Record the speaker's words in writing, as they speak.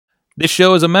This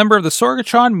show is a member of the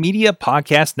Sorgatron Media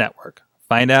Podcast Network.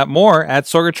 Find out more at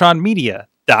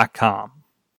sorgatronmedia.com.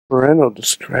 Parental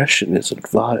discretion is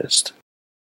advised.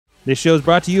 This show is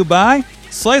brought to you by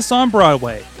Slice on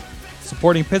Broadway,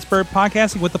 supporting Pittsburgh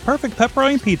podcasting with the perfect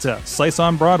pepperoni pizza.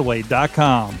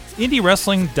 SliceOnBroadway.com.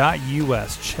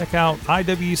 IndieWrestling.us. Check out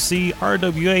IWC,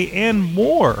 RWA, and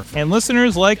more. And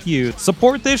listeners like you,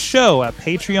 support this show at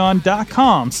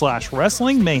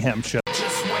Patreon.com/Wrestling Mayhem Show.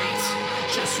 Just wait,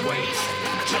 just wait,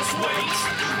 just wait,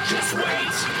 just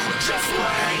wait, just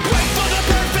wait. Wait for the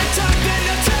perfect time, then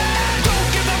attack. Don't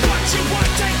give up what you want,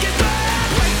 take it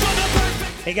back. Wait for the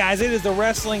perfect. Hey guys, it is the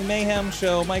Wrestling Mayhem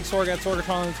Show. Mike Sorg at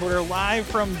Sorgatron on Twitter, live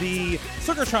from the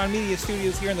Sorgatron Media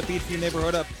Studios here in the Beachview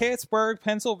neighborhood of Pittsburgh,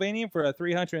 Pennsylvania, for a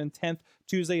 310th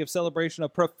Tuesday of celebration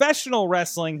of professional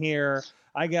wrestling here.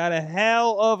 I got a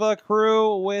hell of a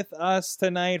crew with us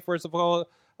tonight. First of all,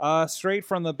 straight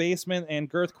from the basement and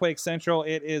Girthquake Central,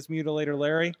 it is Mutilator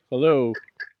Larry. Hello.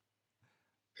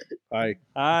 Hi.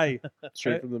 Hi.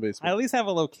 Straight from the I basement. at least have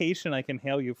a location I can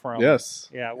hail you from. Yes.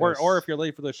 Yeah, Yes. or if you're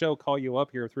late for the show, call you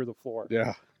up here through the floor.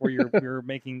 Yeah. Where you're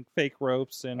making fake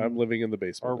ropes and I'm living in the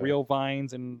basement. or now. real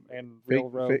vines and real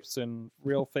Fake- ropes and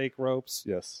real fake ropes.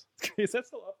 Yes. Is that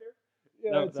still up here?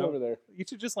 Yeah, No, it's no. over there. You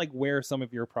should just like wear some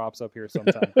of your props up here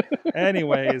sometime.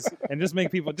 Anyways, and just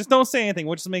make people, just don't say anything.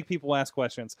 We'll just make people ask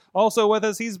questions. Also with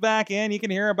us, he's back in. You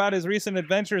can hear about his recent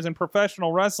adventures in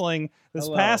professional wrestling this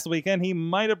Hello. past weekend. He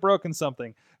might have broken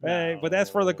something. Hey, but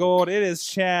that's for the gold. It is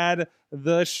Chad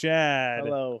the Shad.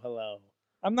 Hello.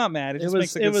 I'm not mad. It just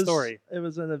makes a good story. It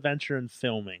was an adventure in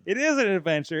filming. It is an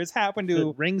adventure. It's happened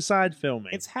to Ringside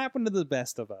filming. It's happened to the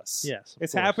best of us. Yes, of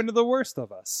It's course. happened to the worst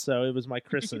of us. So it was my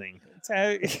christening.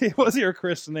 It was your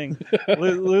christening,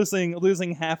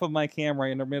 losing half of my camera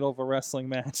in the middle of a wrestling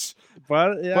match.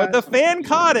 But, yeah, But the fan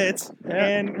caught it Yeah.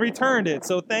 and returned it,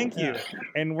 so thank you. Yeah.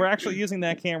 And we're actually using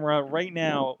that camera right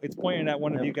now. It's pointing at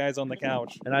one of you guys on the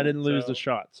couch. and I didn't lose So- the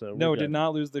shot. So No, we're did good.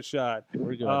 not lose the shot.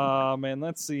 We're good. And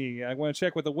let's see. I want to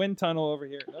check with the wind tunnel over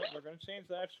here. Nope, we're going to change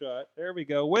that shot. There we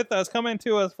go. With us, coming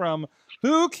to us from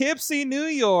Poughkeepsie, New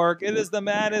York, it is the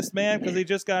maddest man because he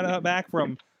just got back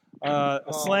from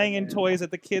slanging toys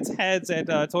at the kids' heads at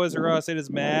Toys R Us. It is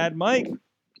Mad Mike.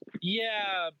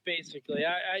 Yeah, basically.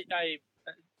 I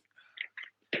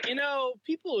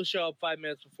people who show up 5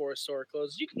 minutes before a store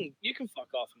closes, you can fuck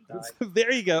off and die.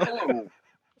 There you go. Oh.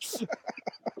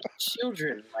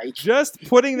 Children, Mike. Just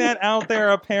putting that out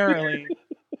there, apparently.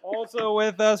 Also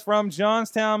with us from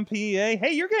Johnstown, PA.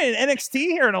 Hey, you're getting NXT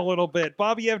here in a little bit.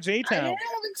 Bobby F. I J-Town. am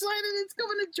excited. It's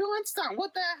coming to Johnstown.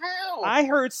 What the hell? I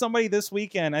heard somebody this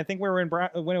weekend. I think we were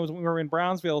we were in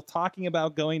Brownsville talking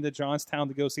about going to Johnstown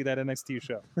to go see that NXT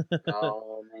show.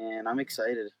 Oh man, I'm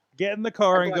excited. Get in the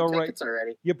car I and bought go right. tickets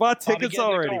already. You bought Bobby, tickets get in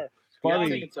the already. car. Bought Bobby,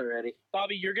 tickets already.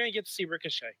 Bobby, you're gonna get to see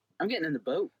Ricochet. I'm getting in the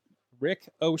boat. Rick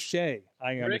O'Shea.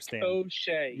 I Rick understand.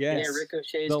 O'Shea. Yes. Yeah,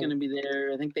 Ricochet's The- going to be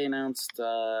there. I think they announced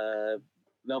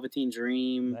Velveteen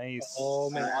Dream. Nice.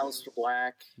 Oh, man. Alistair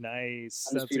Black. Nice.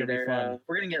 That's Undisputed gonna be fun. Era.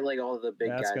 We're going to get like all the big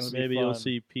That's guys. gonna be Maybe you'll fun.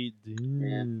 see Pete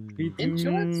Dunne. Pete In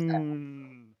Johnstown.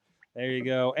 Dunne. There you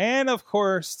go. And of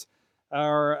course,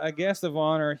 our guest of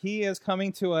honor, he is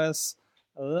coming to us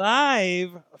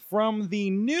live from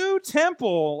the new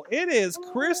temple. It is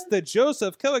Chris the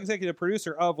Joseph, co-executive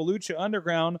producer of Lucha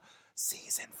Underground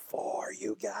Season 4,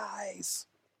 you guys.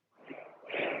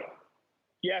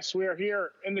 Yes, we are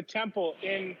here in the temple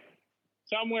in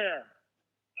somewhere,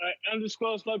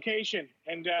 undisclosed location.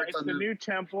 And it's the new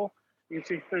temple. You can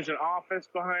see there's an office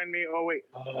behind me. Oh, wait.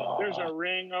 There's a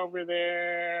ring over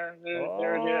there.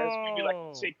 There it is. Maybe like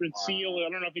a sacred seal. I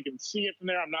don't know if you can see it from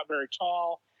there. I'm not very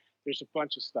tall. There's a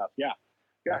bunch of stuff. Yeah.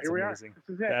 Yeah, That's here we amazing. are.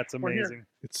 This is it. That's We're here. amazing.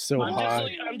 It's so high.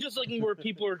 I'm just looking where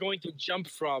people are going to jump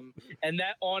from, and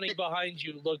that awning behind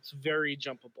you looks very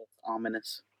jumpable.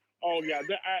 Ominous. Oh, yeah.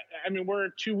 I mean, we're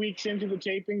 2 weeks into the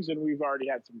tapings, and we've already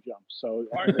had some jumps. So,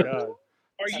 Are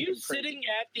you Something sitting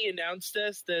at the announce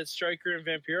desk that Stryker and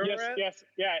Vampiro yes, are at? yes,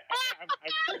 yeah. I'm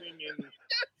sitting in.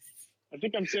 I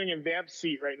think I'm sitting in Vamp's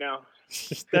seat right now.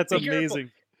 That's Be careful.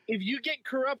 amazing. If you get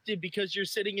corrupted because you're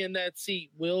sitting in that seat,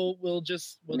 we'll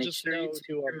just Make sure know you take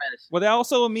to your medicine. Well,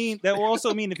 that will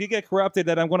also mean if you get corrupted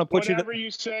that I'm going to put Whatever you.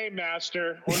 you say,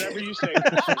 Master. Whatever you say.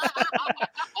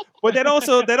 But that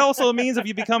also means if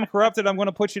you become corrupted, I'm going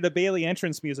to put you to Bailey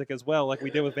entrance music as well, like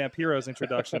we did with Vampiro's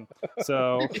introduction.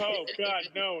 So Oh God,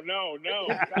 no.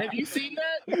 Have you seen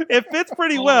that? it fits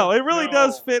pretty well. It really no.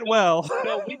 does fit well.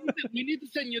 No, we need to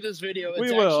send you this video. It's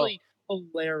We will. actually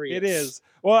hilarious. It is.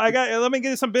 Well, let me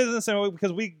get some business in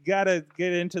because we gotta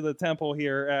get into the temple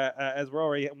here as we're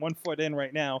already 1 foot in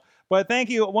right now. But thank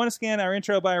you once again. Our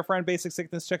intro by our friend Basic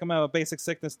Sickness. Check them out at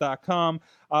basicsickness.com.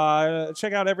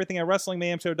 Check out everything at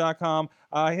WrestlingMayhemShow.com.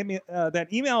 Hit me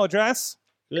that email address.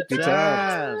 Good Good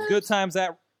times. Good times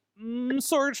at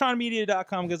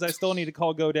SorgatronMedia.com because I still need to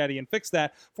call GoDaddy and fix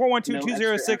that.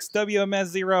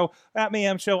 412-206-WMS0 at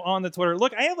Mayhem Show on the Twitter.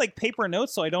 Look, I have like paper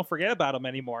notes so I don't forget about them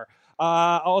anymore.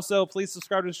 Also, please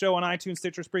subscribe to the show on iTunes,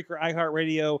 Stitcher, Spreaker,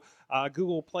 iHeartRadio,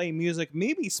 Google Play Music,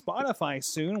 maybe Spotify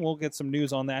soon. We'll get some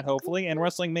news on that, hopefully. And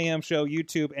Wrestling Mayhem Show,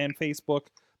 YouTube and Facebook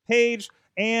page.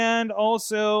 And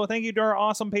also, thank you to our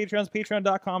awesome Patreons,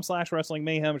 patreon.com/Wrestling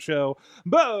Mayhem Show.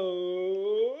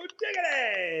 Bo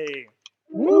Diggity!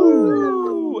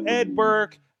 Woo! Ed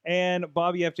Burke and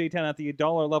Bobby FJ10 at the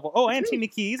 $1 level. Oh, and Tina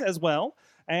Keys as well.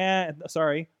 And,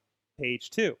 sorry, page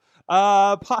 2.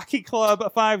 Pocky Club,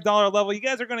 $5 level. You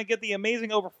guys are going to get the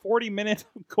amazing over 40-minute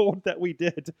gold that we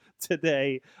did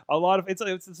today. A lot of it's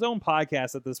its own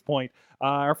podcast at this point.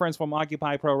 Our friends from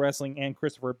Occupy Pro Wrestling and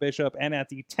Christopher Bishop, and at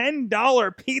the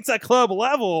 $10 Pizza Club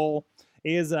level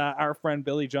is our friend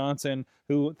Billy Johnson,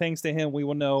 who, thanks to him, we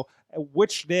will know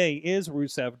which day is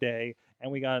Rusev Day,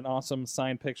 and we got an awesome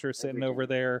signed picture sitting over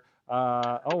there.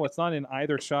 It's not in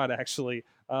either shot, actually.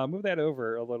 Move that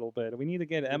over a little bit. We need to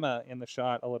get Emma in the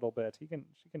shot a little bit. She can,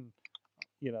 get.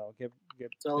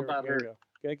 It's all about her.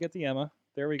 Get the Emma.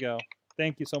 There we go.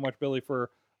 Thank you so much, Billy,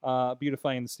 for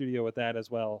beautifying the studio with that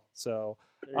as well. So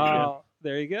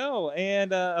there you go.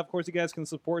 And of course, you guys can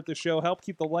support the show, help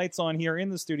keep the lights on here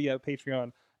in the studio at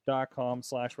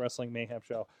patreon.com/Wrestling Mayhem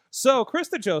Show. So,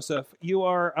 Krista Joseph, you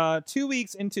are 2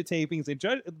 weeks into tapings, and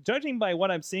judging by what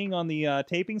I'm seeing on the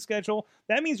taping schedule,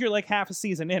 that means you're like half a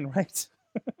season in, right?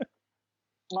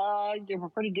 Yeah, we're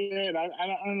pretty good. I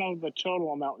don't know the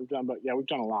total amount we've done, but yeah, we've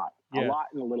done a lot. Yeah. A lot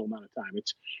in a little amount of time.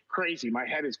 It's crazy. My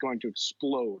head is going to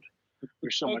explode.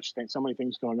 There's so many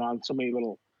things going on, so many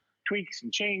little tweaks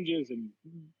and changes and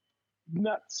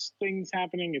nuts things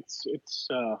happening. It's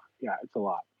a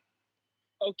lot.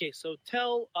 Okay, so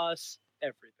tell us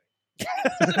everything.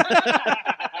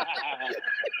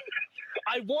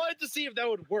 I wanted to see if that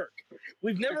would work.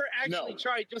 We've never actually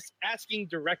tried just asking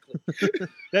directly.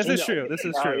 This is true.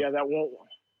 Yeah, that won't.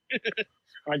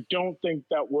 I don't think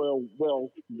that will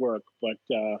work, but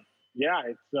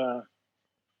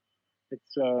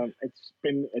it's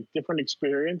been a different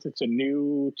experience. It's a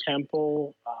new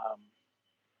temple.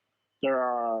 There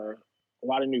are a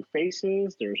lot of new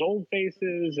faces. There's old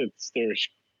faces.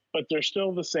 But they're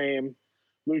still the same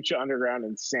Lucha Underground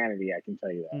insanity. I can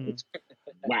tell you that it's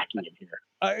wacky in here.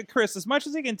 Chris, as much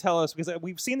as you can tell us, because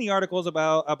we've seen the articles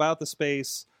about the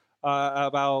space,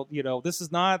 about this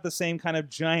is not the same kind of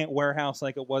giant warehouse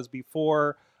like it was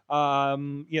before. Tell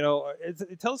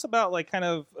us about like kind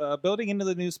of building into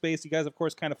the new space. You guys, of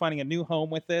course, kind of finding a new home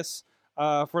with this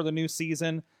for the new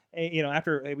season.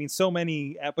 After so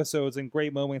many episodes and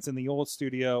great moments in the old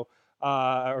studio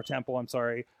or temple. I'm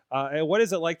sorry. What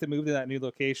is it like to move to that new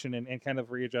location and kind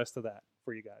of readjust to that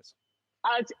for you guys?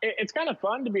 It's kind of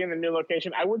fun to be in the new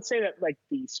location. I would say that like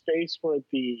the space where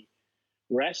the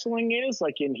wrestling is,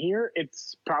 like in here,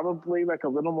 it's probably like a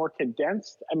little more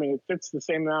condensed. I mean, it fits the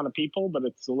same amount of people, but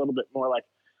it's a little bit more like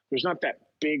there's not that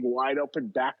big wide open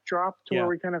backdrop to where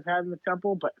we kind of had in the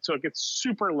temple. But so it gets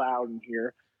super loud in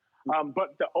here.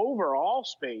 But the overall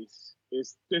space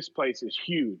this place is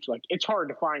huge. Like it's hard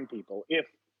to find people. If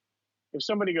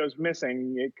somebody goes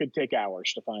missing, it could take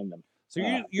hours to find them. So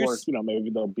or maybe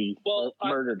they'll be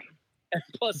murdered. And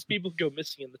plus, people go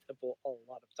missing in the temple a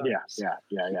lot of times. Yeah.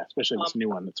 Especially this new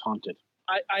one that's haunted.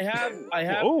 I have.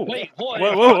 Whoa. Wait, hold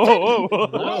on.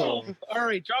 Whoa. All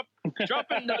right,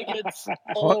 dropping nuggets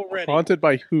already. Haunted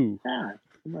by who? Yeah.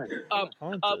 We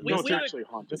It's have actually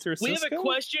haunted. a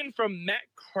question from Matt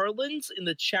Carlins in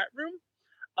the chat room.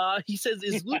 He says,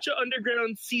 "Is Lucha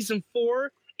Underground Season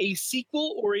 4 a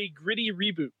sequel or a gritty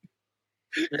reboot?"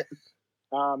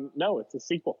 No, it's a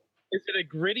sequel. Is it a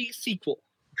gritty sequel?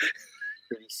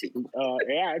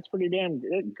 Yeah, it's pretty damn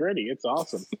gritty. It's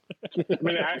awesome. I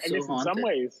mean, I guess in some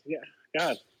ways,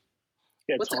 God,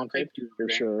 it's haunted for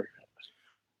sure.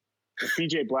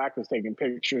 PJ Black was taking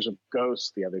pictures of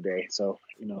ghosts the other day, so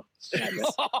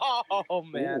Oh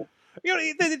man.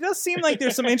 It does seem like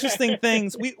there's some interesting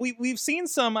things. We've seen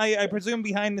some, I presume,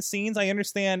 behind the scenes. I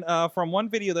understand from one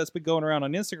video that's been going around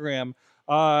on Instagram,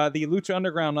 the Lucha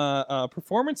Underground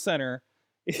Performance Center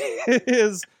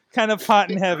is kind of hot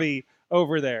and heavy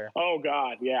over there. Oh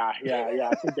God, yeah.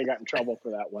 I think they got in trouble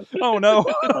for that one. Oh no.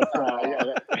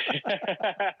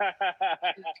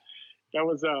 that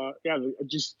was yeah.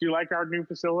 Just do you like our new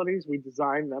facilities? We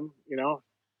designed them. You know,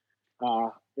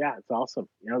 yeah, it's awesome.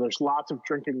 You know, there's lots of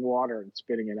drinking water and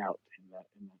spitting it out in that.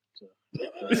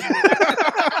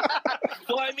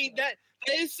 Well, I mean that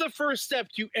is the first step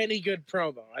to any good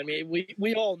promo. I mean,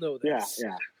 we all know this.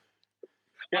 Yeah.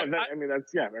 I mean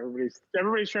that's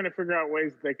everybody's trying to figure out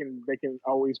ways they can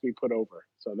always be put over.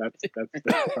 So that's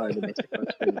probably the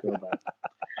best way to go about it.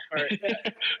 All right.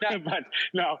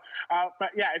 but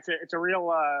yeah, it's a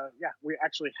real we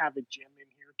actually have a gym in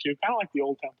here too, kind of like the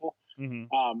old temple.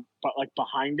 Mm-hmm. But like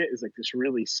behind it is like this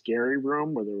really scary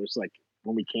room where there was like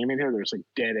when we came in here there was like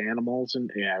dead animals and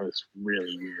it was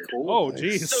really weird. Oh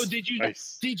geez. So did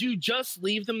you just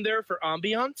leave them there for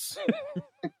ambiance?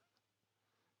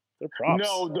 They're props.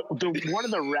 No, the one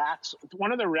of the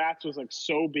rats was like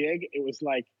so big it was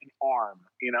like an arm,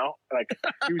 you know, like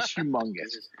he was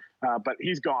humongous. But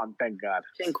he's gone, thank God.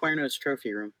 King Cuerno's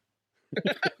trophy room.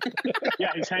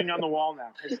 Yeah, he's hanging on the wall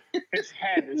now. His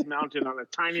head is mounted on a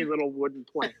tiny little wooden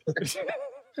plank.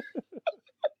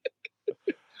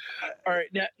 All right,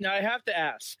 now I have to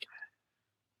ask: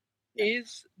 are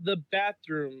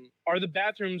the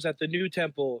bathrooms at the new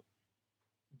temple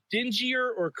dingier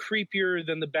or creepier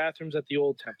than the bathrooms at the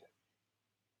old temple?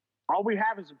 All we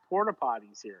have is porta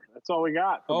potties here. That's all we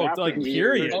got. Oh, it's like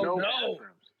period. Oh, no. bathrooms.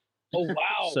 Oh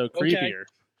wow! So creepier.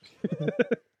 Okay.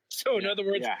 So in other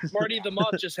words, Yeah. Marty the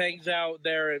Moth just hangs out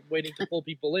there and waiting to pull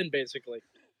people in, basically.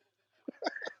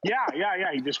 Yeah.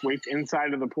 He just waits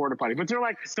inside of the porta potty. But they're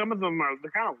like some of them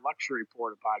they're kind of luxury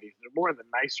porta potties. They're more the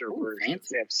nicer versions. fancy.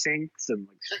 They have sinks and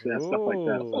like stuff like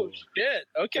that. Ooh. Oh shit!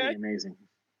 Okay, Pretty amazing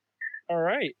all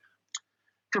right.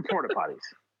 for porta potties.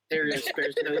 There is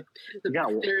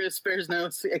spares no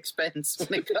expense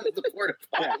when it comes to porta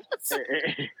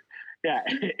potties. Yeah,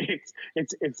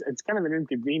 it's kind of an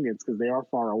inconvenience because they are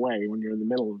far away when you're in the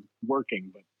middle of working.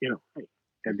 But you know, hey,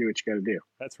 gotta do what you gotta do.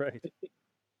 That's right.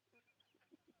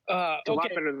 It's a lot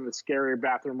Okay. better than the scary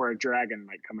bathroom where a dragon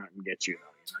might come out and get you.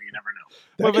 You never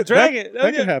know. Well, but dragon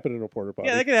That could happen in a porta potty.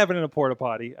 Yeah, that could happen in a porta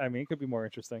potty. I mean, it could be more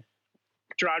interesting.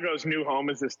 Drago's new home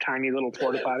is this tiny little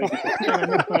porta potty.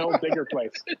 My old digger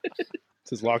place. It's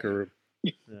his locker room.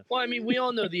 Well, I mean, we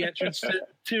all know the entrance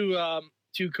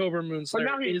to Cobra Moon's But lair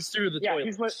now he- is through the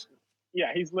toilets.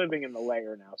 He's living in the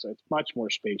lair now, so it's much more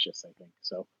spacious, I think.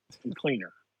 So and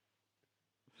cleaner,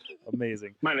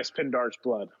 Amazing. minus Pindar's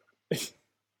blood.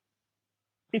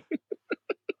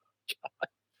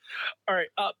 All right.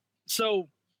 So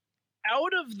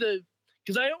out of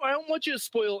because I don't want you to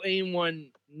spoil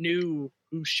anyone new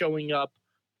who's showing up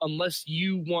unless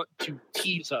you want to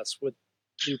tease us with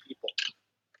new people.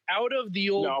 Out of the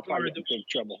old No, I'll probably guard get in big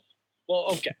trouble. well,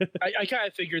 okay. I kind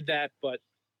of figured that, but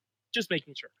just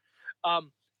making sure.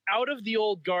 Out of the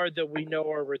old guard that we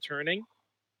know are returning,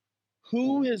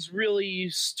 who has really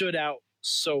stood out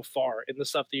so far in the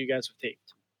stuff that you guys have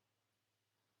taped?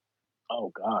 Oh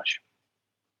gosh.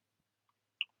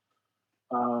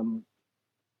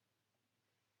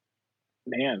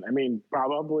 Man, I mean,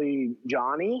 probably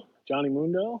Johnny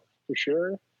Mundo for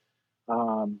sure.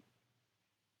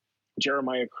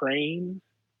 Jeremiah Crane,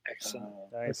 Excellent.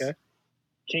 Nice. Okay.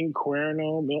 King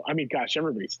Cuerno. I mean, gosh,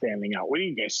 everybody's standing out. Where do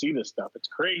you guys see this stuff? It's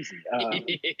crazy. I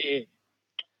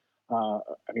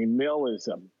mean, Mill is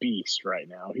a beast right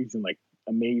now. He's in like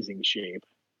amazing shape.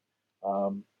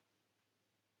 Black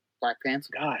pants.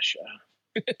 Gosh.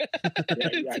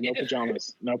 Yeah, no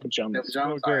pajamas. No No pajamas.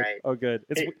 pajamas. Oh, All good. right. Oh, good.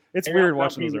 It's Hey, weird no,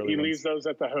 watching he, those early he ones. leaves those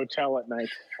at the hotel at night.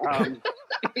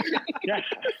 Yeah.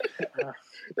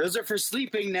 Those are for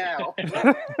sleeping now.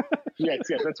 Yes,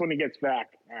 that's when he gets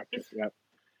back. After, yeah.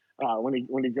 When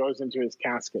he goes into his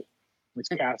casket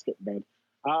bed.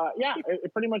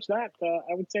 Pretty much that.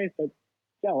 I would say that.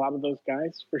 Yeah, a lot of those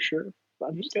guys for sure.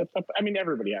 I mean,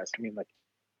 everybody has. I mean, like,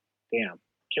 damn,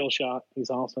 Killshot, he's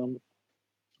awesome.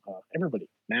 Everybody,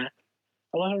 Mac,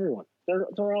 I love everyone.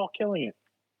 They're all killing it.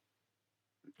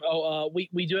 Oh, we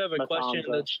do have a But question.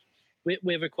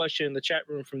 We have a question in the chat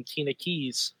room from Tina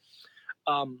Keys.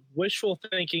 Wishful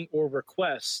thinking or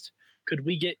request: could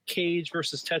we get Cage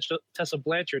versus Tessa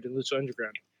Blanchard in Lucha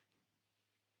Underground?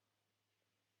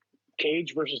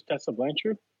 Cage versus Tessa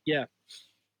Blanchard. Yeah.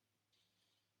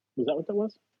 Was that what that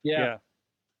was? Yeah.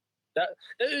 That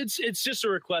it's just a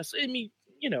request. I mean,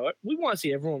 you know, we want to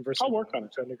see everyone versus. I'll work on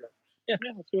it. Lucha Underground. Yeah,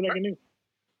 let's see what I can do.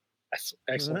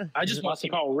 Excellent. I just want I'll to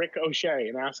call Rick O'Shea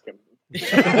and ask him. This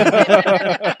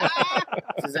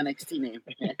is NXT name.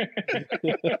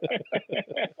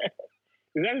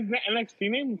 Is that his NXT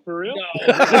name for real? No.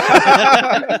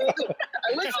 I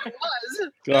wish it was.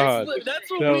 God. That's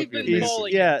what That we've would be been amazing.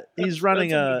 calling. He's running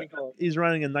That's what a we've been calling. he's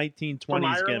running a From 1920s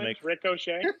Ireland, gimmick.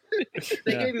 Ricochet.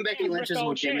 They Yeah. gave him Becky Lynch's little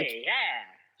Ricochet, gimmick. yeah.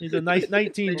 He's a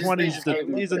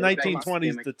 1920s. He's a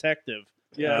 1920s gimmick. detective.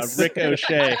 Yes.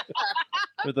 Ricochet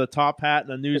with a top hat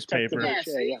and a newspaper. Detective Yes.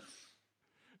 Ricochet, yeah.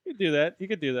 You could do that. You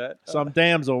could do that. Some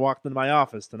damsel walked into my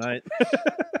office tonight.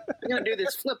 I'm gonna do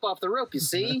this flip off the rope. You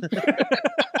see?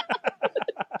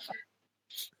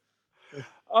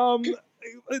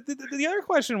 The other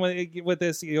question with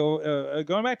this,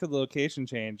 going back to the location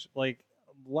change, like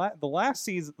the last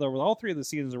season, all three of the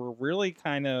seasons were really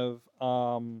kind of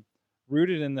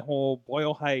rooted in the whole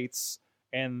Boyle Heights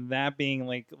and that being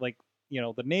like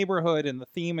the neighborhood and the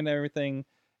theme and everything.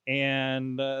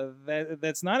 And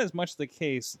that's not as much the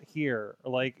case here.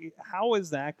 Like, how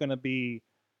is that going to be?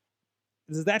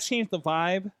 Does that change the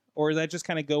vibe, or does that just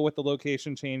kind of go with the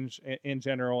location change in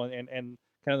general and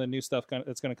kind of the new stuff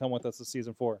that's going to come with us this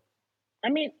season 4? I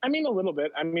mean, a little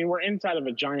bit. I mean, we're inside of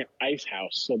a giant ice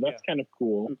house, so that's kind of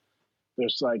cool.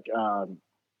 There's like,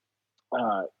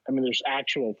 there's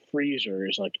actual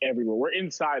freezers like everywhere. We're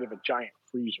inside of a giant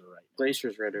freezer right now.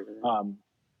 Glacier's right over there.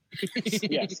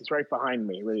 Yes, it's right behind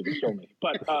me, ready to kill me.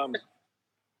 But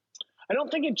I don't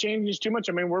think it changes too much.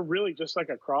 I mean, we're really just like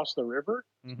across the river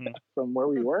from where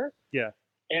we were. Yeah.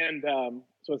 And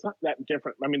so it's not that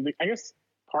different. I mean, I guess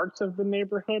parts of the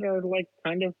neighborhood are like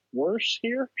kind of worse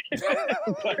here. but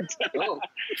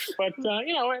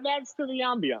it adds to the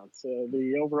ambiance,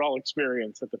 the overall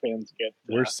experience that the fans get.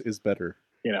 Worse is better.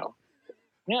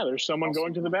 Yeah, there's someone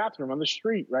going to the bathroom on the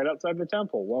street right outside the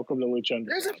temple. Welcome to Lucha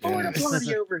Underground. There's a porta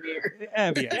potty over here.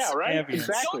 Ambience. Yeah, right. Ambience.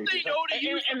 Exactly. Don't they know to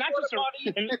use and the not just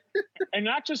porta-potty? and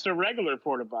not just a regular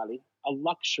porta potty, a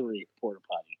luxury porta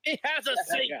potty. It has a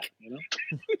sink. Yeah,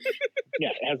 yeah,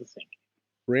 it has a sink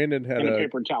Brandon had and a a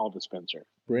paper towel dispenser.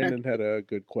 Brandon had a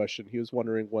good question. He was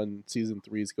wondering when season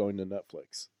 3 is going to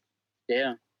Netflix.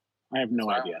 Yeah. I have no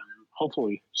Wow. idea.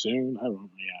 Hopefully soon. I don't know.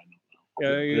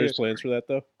 There's plans for that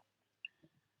though.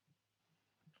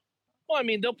 Well, I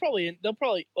mean, they'll probably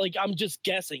like, I'm just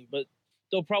guessing, but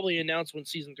they'll probably announce when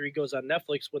season 3 goes on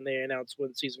Netflix when they announce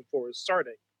when season 4 is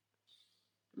starting.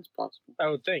 It's possible. I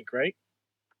would think, right?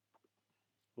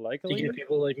 To Likely. get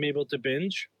people like able to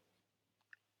binge.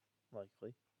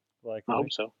 Likely. I hope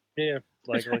so. Yeah.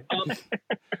 Likely.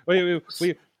 we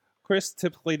Chris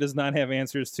typically does not have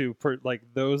answers to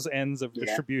those ends of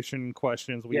distribution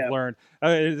questions we've learned.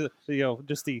 In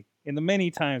the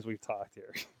many times we've talked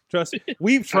here. Trust me,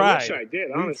 we've tried. I wish I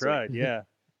did, honestly. We've tried, yeah.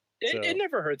 It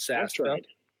never hurts to That's ask, though.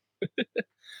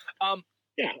 right.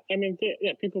 Yeah, I mean,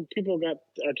 people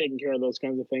are taking care of those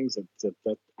kinds of things.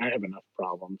 That I have enough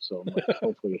problems, so I'm like,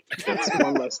 hopefully that's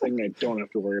one less thing I don't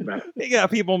have to worry about. You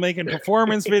got people making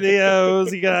performance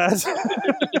videos. You got.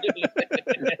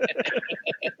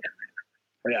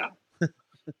 Yeah.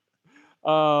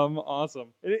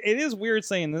 Awesome. It is weird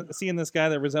seeing this guy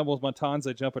that resembles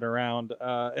Matanza jumping around.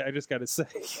 I just got to say.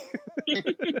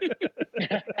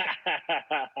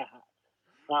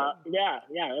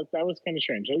 That was kind of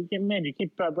strange. Man, you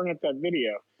keep bringing up that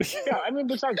video. Yeah, I mean,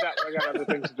 besides that, I got other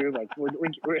things to do. Like we're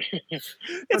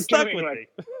It's stuck with me.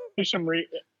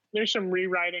 There's some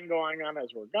rewriting going on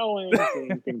as we're going,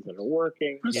 seeing things that are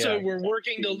working. So we're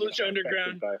working the Lucha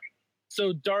Underground.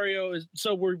 So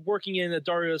we're working in that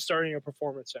Dario is starting a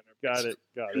performance center. Got it.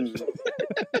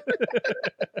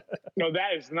 No,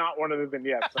 that is not one of the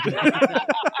vignettes.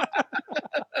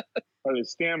 But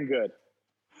it's damn good.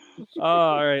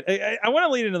 All right. I want to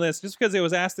lead into this just because it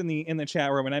was asked in the chat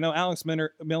room, and I know Alex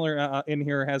Miller in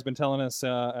here has been telling us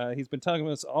he's been telling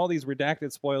us all these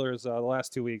redacted spoilers the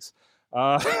last 2 weeks.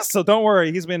 So don't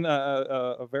worry, he's been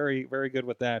very, very good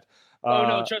with that. Oh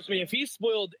no, trust me. If he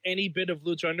spoiled any bit of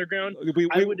Lucha Underground,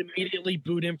 I would immediately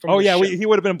boot him from. Oh the yeah, show. he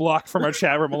would have been blocked from our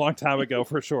chat room a long time ago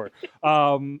for sure.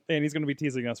 And he's going to be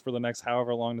teasing us for the next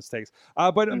however long this takes.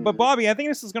 But Bobby, I think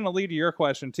this is going to lead to your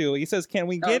question too. He says, "Can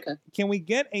we get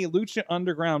a Lucha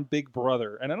Underground Big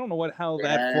Brother?" And I don't know how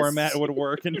that format would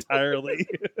work entirely.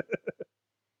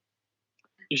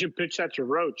 You should pitch that to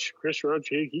Roach, Chris Roach.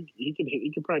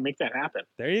 He could probably make that happen.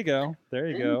 There you go.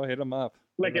 Hit him up.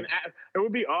 Like it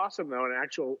would be awesome though, an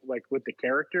actual with the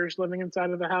characters living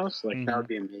inside of the house. Like that would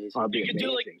be amazing.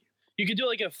 You could do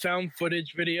like a found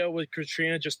footage video with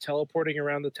Katrina just teleporting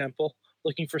around the temple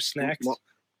looking for snacks.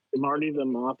 Marty the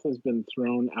Moth has been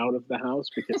thrown out of the house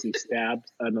because he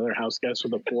stabbed another house guest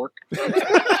with a fork.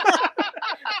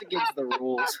 Against the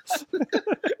rules.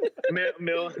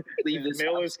 Mill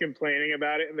is complaining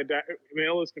about it in the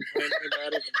Mill is complaining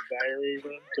about it in the diary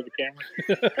room to the camera.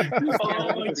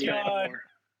 Oh my god!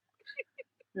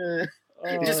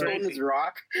 Just holding his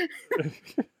rock.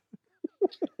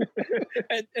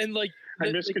 and like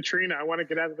I miss Katrina. I want to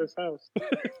get out of this house.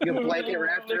 You can blanket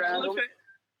wrapped around him.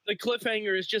 the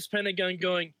cliffhanger is just Pentagon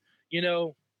going,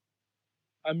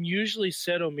 I'm usually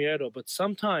cero miedo, but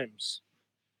sometimes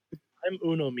I'm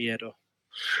uno miedo.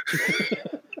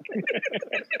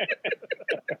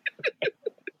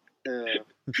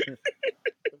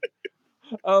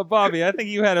 Bobby, I think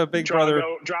you had a big brother.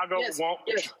 Drago Yes, won't.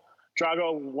 yes.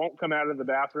 Drago won't come out of the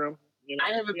bathroom.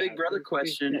 I have a big brother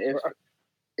question.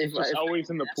 If Just always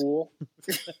in the pool.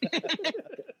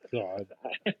 God.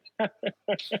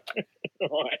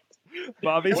 What?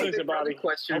 Bobby, What is it, brother Bobby?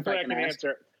 question, if Hopefully I I can can ask. answer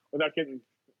it without getting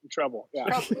in trouble. Yeah.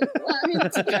 Probably. Well, I mean,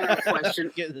 it's a general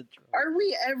question. Get the Are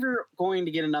we ever going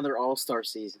to get another All-Star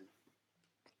season?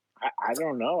 I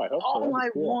don't know. I hope so. All That'd be I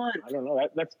cool. want. I don't know.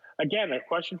 That's again a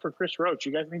question for Chris Roach.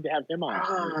 You guys need to have him on.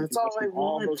 That's all I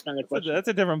All want. those kind of questions. that's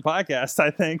a different podcast, I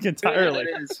think, entirely.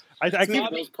 Yeah, it is. I keep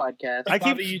Those podcasts. I keep-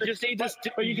 Bobby, you just need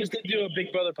to do a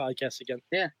Big Brother podcast again.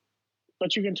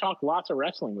 But you can talk lots of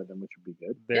wrestling with him, which would be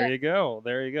good. There Yeah. you go.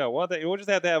 There you go. Well, we'll just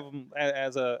have to have him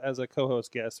as a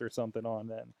co-host guest or something on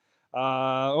then.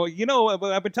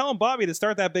 I've been telling Bobby to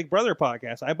start that Big Brother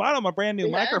podcast. I bought him a brand new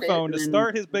Yeah, microphone to and-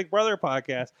 start his Big Brother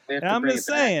podcast, We have and to I'm bring just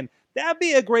it back. saying that'd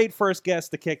be a great first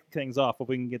guest to kick things off if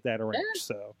we can get that arranged.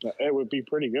 Yeah. So It would be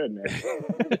pretty good, man.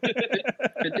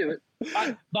 Could do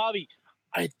it. Bobby,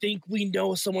 I think we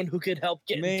know someone who could help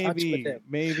get in touch with him.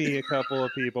 maybe a couple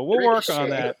of people. We'll work on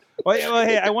that. Well,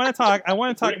 hey, I want to talk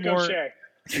Rick more. O'Shea.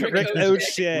 Rick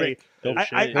O'Shea. Rick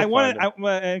O'Shea. I want to,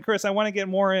 and Chris, I want to get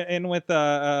more in with,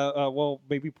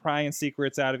 maybe prying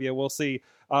secrets out of you. We'll see.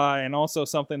 And also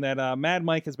something that Mad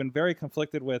Mike has been very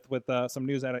conflicted with some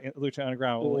news out of Lucha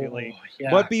Underground lately.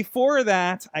 Yeah. But before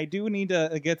that, I do need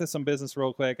to get to some business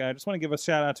real quick. I just want to give a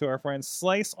shout out to our friends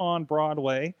Slice on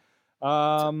Broadway.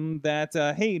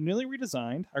 Newly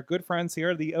redesigned. Our good friends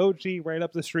here, the OG right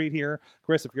up the street here.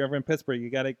 Chris, if you're ever in Pittsburgh, you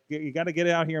gotta get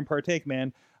out here and partake,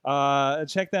 man.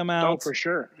 Check them out. Oh, for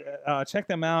sure. Check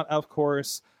them out, of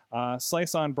course.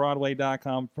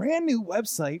 SliceOnBroadway.com. Brand new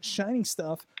website, shiny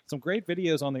stuff. Some great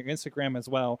videos on their Instagram as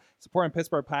well. Supporting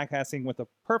Pittsburgh podcasting with the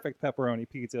perfect pepperoni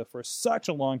pizza for such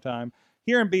a long time.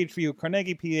 Here in Beachview,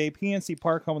 Carnegie, PA, PNC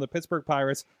Park, home of the Pittsburgh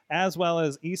Pirates, as well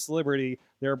as East Liberty,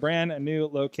 their brand new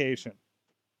location.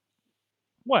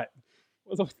 What?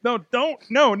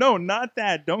 No, not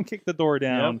that. Don't kick the door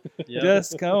down. Yep.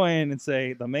 Just go in and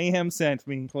say, the Mayhem sent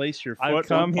me Place your I've foot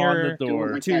come on here the door.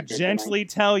 Like to that did gently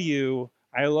tell you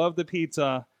I love the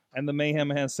pizza and the Mayhem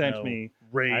has sent No. me. I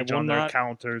Rage will on their not-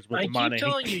 counters with I the money. keep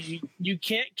telling you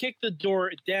can't kick the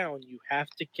door down. You have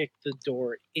to kick the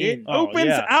door It in. Oh, opens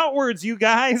yeah. outwards, you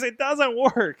guys. It doesn't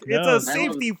work. No. It's a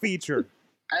safety feature.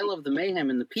 I love the mayhem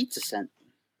in the pizza scent.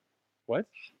 What?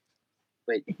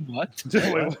 Wait, What?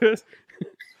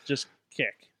 Just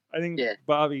kick I think Yeah.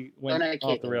 Bobby went Don't I off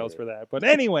kick the it? rails for that. But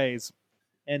anyways,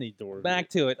 any door. back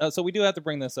to it. So we do have to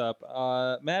bring this up.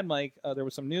 Mad Mike, there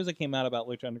was some news that came out about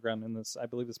Lucha Underground in this, I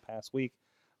believe, this past week.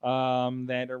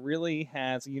 That it really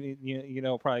has, you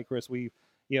know, probably Chris, the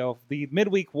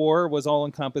midweek war was all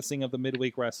encompassing of the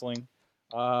midweek wrestling,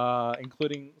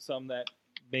 including some that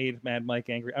made Mad Mike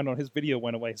angry. I don't know, his video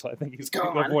went away, so I think he's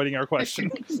Gone. avoiding our question.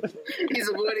 he's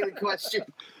avoiding the question.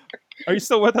 Are you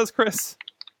still with us, Chris?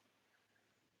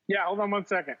 Yeah, hold on one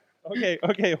second. Okay,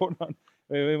 hold on.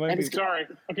 Wait, might be- Sorry.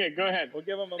 Okay, go ahead. we'll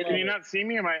give him a Can you moment. not see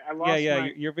me? I lost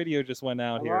my, Your video just went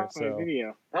out I here, lost my so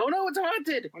video. Oh no, it's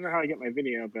haunted. I wonder how I get my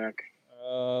video back.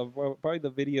 probably the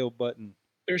video button.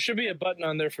 There should be a button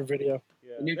on there for video.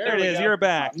 You- There it there we is. go. You're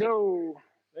back. No.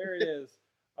 There it is.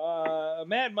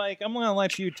 Mad Mike, I'm gonna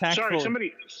let you tackle. Sorry,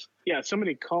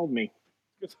 somebody called me.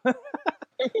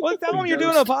 Well, tell him you're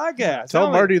doing a podcast. Tell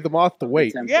him- Marty the Moth to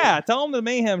wait. Yeah, tell him the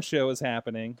Mayhem Show is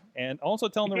happening, and also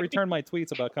tell him to return my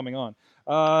tweets about coming on.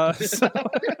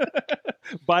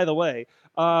 By the way,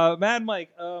 Mad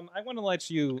Mike, I want to let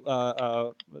you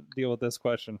deal with this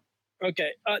question.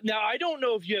 Okay. Now, I don't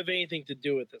know if you have anything to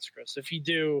do with this, Chris. If you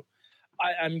do,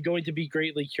 I'm going to be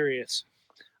greatly curious.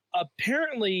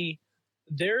 Apparently,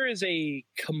 there is a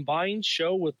combined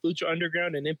show with Lucha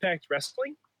Underground and Impact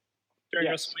Wrestling during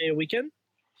Yes. WrestleMania weekend.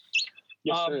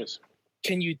 Yes, Um, there is.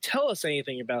 Can you tell us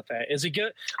anything about that? Is it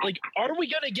good? Like, are we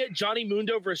going to get Johnny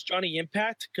Mundo versus Johnny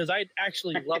Impact? Because I'd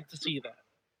actually love to see that.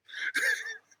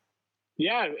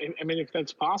 Yeah, I mean, if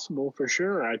that's possible, for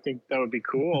sure, I think that would be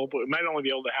cool. But it might only be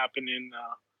able to happen in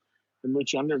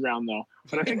Lucha Underground, though.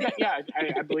 But I think that, yeah,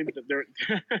 I believe that there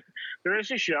there is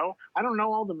a show. I don't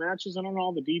know all the matches. I don't know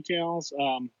all the details.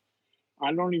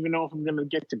 I don't even know if I'm going to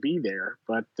get to be there,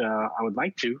 but I would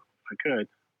like to if I could.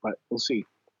 But we'll see.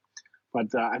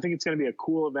 But I think it's going to be a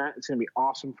cool event. It's going to be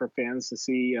awesome for fans to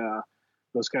see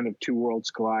those kind of two worlds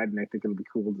collide, and I think it'll be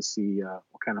cool to see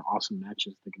what kind of awesome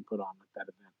matches they can put on at that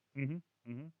event.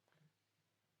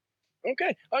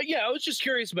 Okay. Yeah, I was just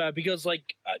curious about it because, like,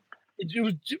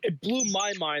 it blew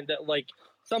my mind that, like,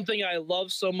 something I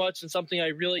love so much and something I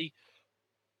really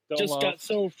got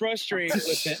so frustrated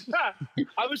with it.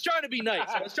 I was trying to be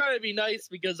nice.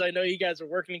 Because I know you guys are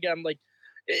working together. I'm like,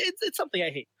 it's something I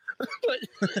hate. But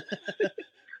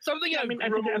something I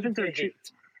think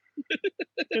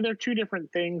they're two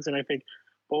different things, and I think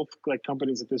both like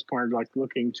companies at this point are like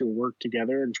looking to work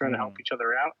together and try to help each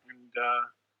other out and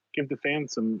give the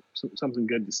fans something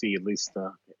good to see, at least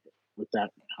with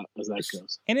that as that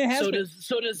goes. And it has.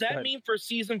 Does that mean for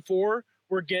season 4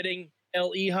 we're getting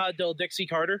El Hija del Dixie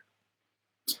Carter?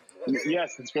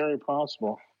 Yes, it's very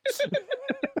possible.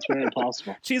 It's very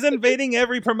possible. She's invading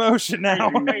every promotion now.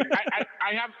 Hey,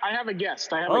 I have a guest.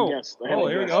 Here we go.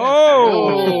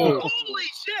 Oh, holy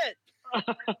shit!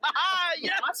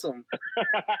 Yes. Awesome.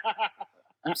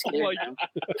 I'm scared now.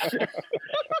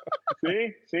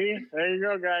 See, there you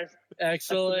go, guys.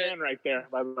 Excellent. That's the man right there.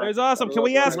 By the way. There's awesome. Can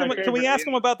we ask him? Can we ask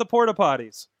him about the porta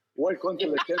potties? Welcome to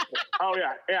the temple. Oh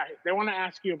yeah. They want to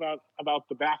ask you about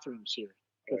the bathrooms here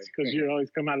because you always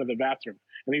come out of the bathroom,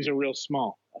 and these are real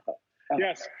small.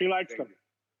 Yes, he likes them.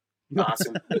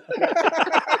 Awesome. He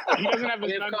doesn't have his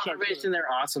We have nunchucks. confirmation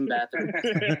they're awesome bathrooms.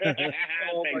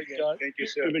 Oh my god! Thank you,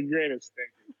 sir. You're the greatest.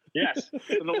 Thank you. Yes,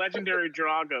 so the legendary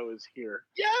Drago is here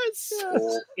Yes.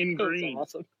 in green.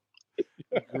 That's awesome.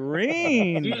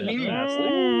 Green.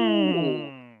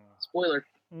 Spoiler.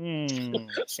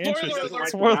 Spoiler alert.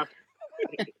 Spoiler.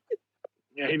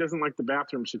 Yeah, he doesn't like the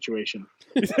bathroom situation.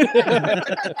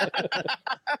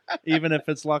 Even if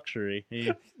it's luxury.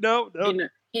 No.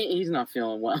 He's not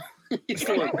feeling well. He's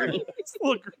still green.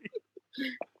 Still green.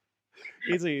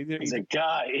 He's a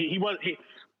guy. He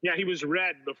was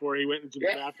red before he went into the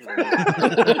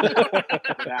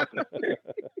bathroom.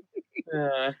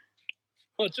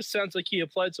 Well, it just sounds like he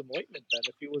applied some ointment then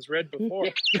if he was red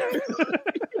before.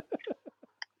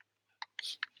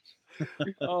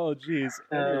 Oh, jeez.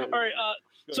 All right.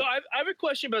 So I have a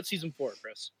question about season 4,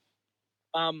 Chris.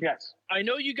 Yes. I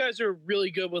know you guys are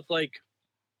really good with like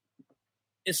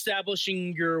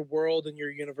establishing your world and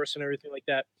your universe and everything like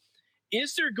that.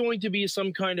 Is there going to be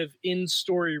some kind of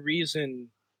in-story reason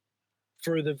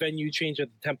for the venue change at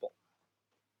the temple?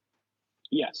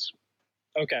 Yes.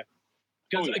 Okay.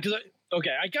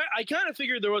 I kind of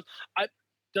figured there was.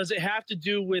 Does it have to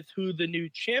do with who the new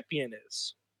champion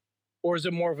is, or is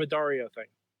it more of a Dario thing?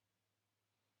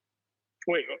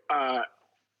 Wait.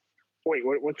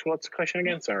 What's the question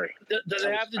again? Sorry. Does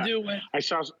it have to do with? I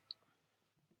saw.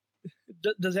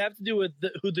 Does it have to do with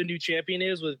who the new champion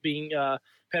is, with being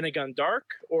Pentagon Dark,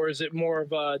 or is it more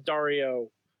of a Dario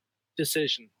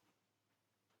decision?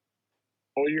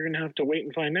 Oh, you're gonna have to wait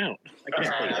and find out.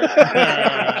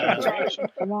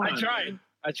 Come on.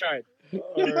 I tried.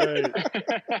 All right.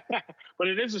 But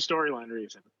it is a storyline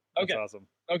reason. Okay. That's awesome.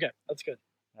 Okay, that's good.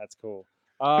 That's cool.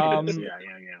 Yeah.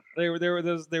 There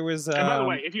was. And by the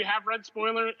way, if you have read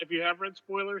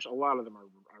spoilers, a lot of them are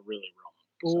really wrong.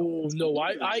 Oh no,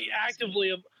 I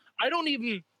actively I don't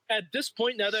even at this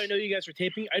point, now that I know you guys are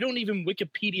taping, I don't even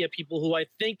Wikipedia people who I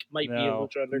think might be able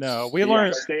to understand. No, we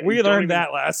learned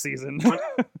that last season.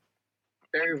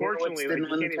 Unfortunately,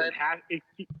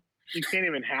 you can't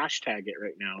even hashtag it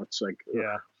right now. It's like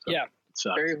yeah. It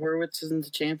sucks. Barry Horowitz isn't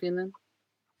the champion then?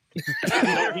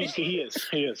 He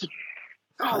is.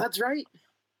 Oh, that's right.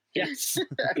 Yes.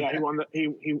 Yeah, he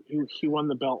won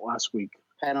the belt last week.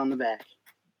 Pat on the back.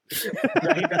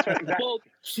 Well,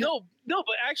 no,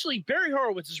 but actually, Barry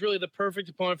Horowitz is really the perfect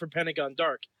opponent for Pentagon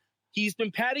Dark. He's been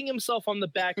patting himself on the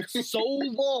back so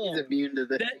long He's immune to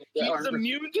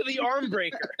the arm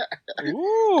breaker.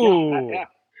 Ooh, Yeah.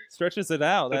 Stretches it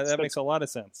out. That makes a lot of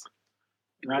sense.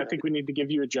 I think we need to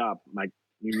give you a job, Mike.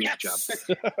 You need a job.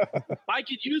 I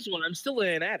could use one. I'm still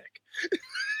in an attic.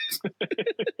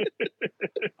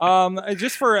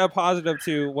 Just for a positive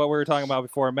to what we were talking about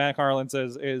before, Matt Harlan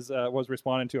was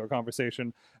responding to our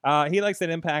conversation. He likes that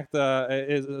Impact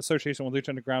is association with Lucha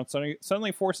Underground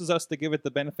suddenly forces us to give it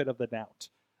the benefit of the doubt,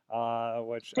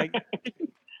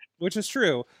 which is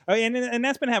true. And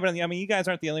that's been happening. I mean, you guys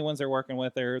aren't the only ones they're working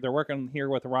with. They're working here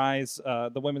with Rise,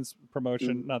 the women's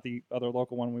promotion, not the other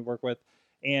local one we work with,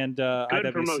 and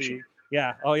IWC. Promotion.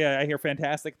 Yeah. Oh, yeah. I hear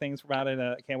fantastic things about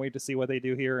it. Can't wait to see what they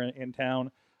do here in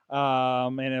town.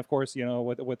 And of course,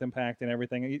 with Impact and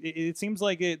everything, it seems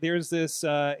like there's this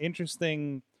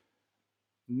interesting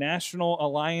national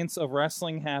alliance of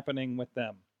wrestling happening with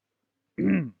them.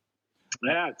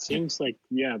 Yeah, it seems like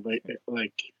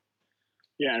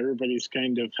everybody's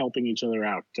kind of helping each other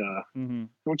out, Mm-hmm.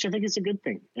 which I think is a good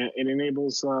thing. It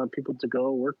enables people to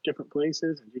go work different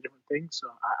places and do different things. So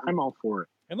I'm all for it.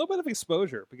 And a little bit of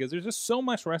exposure because there's just so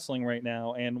much wrestling right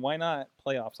now, and why not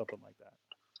play off something like that?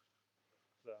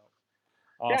 So,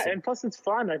 awesome. Yeah, and plus it's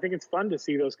fun. I think it's fun to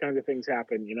see those kinds of things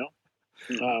happen.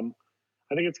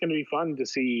 I think it's going to be fun to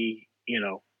see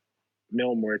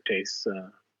Mil Muertes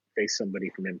face somebody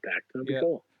from Impact. That'll be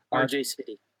cool. RJ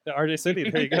City. RJ City,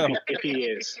 there you go. If he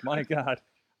is. My God,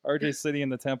 RJ City in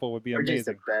the Temple would be RJ's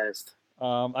the amazing. best.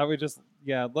 I would just,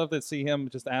 I'd love to see him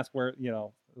just ask where,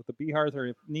 with the B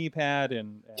Arthur knee pad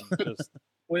and just.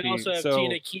 We also have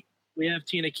Tina Key. We have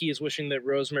Tina Keys wishing that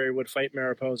Rosemary would fight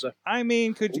Mariposa. I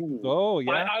mean, could you? Ooh. Oh,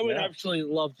 yeah. I would absolutely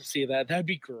love to see that. That'd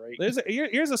be great.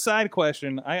 Here's a side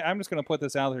question. I'm just going to put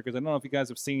this out there because I don't know if you guys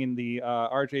have seen the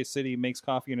RJ City makes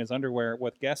coffee in his underwear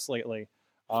with guests lately.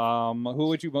 Who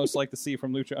would you most like to see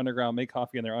from Lucha Underground make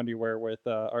coffee in their underwear with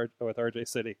RJ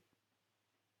City?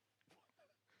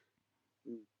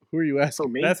 Who are you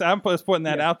asking? me? I'm just putting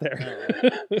that out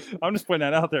there. I'm just putting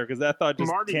that out there because that thought just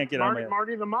can't get on my head.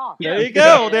 Marty the Moth. There you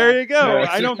go. There you go.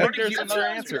 Yeah. I don't think Marty there's Hughes another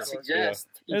was answer. suggest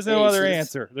he There's no other faces-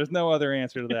 answer. There's no other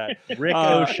answer to that. Rick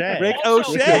Uh, O'Shea. Rick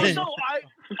Also, O'Shea.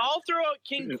 I'll throw out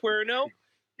King Cuerno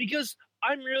because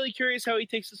I'm really curious how he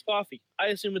takes his coffee. I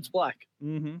assume it's black.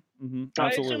 Mm-hmm. Mm-hmm. I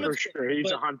Absolutely. assume For it's- sure. He's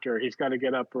a but- hunter. He's got to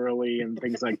get up early and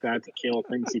things like that to kill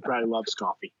things. He probably loves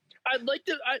coffee. I'd like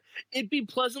to. It'd be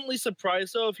pleasantly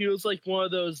surprised though if he was like one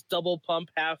of those double pump,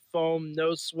 half foam,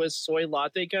 no Swiss soy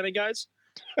latte kind of guys.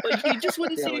 Like you just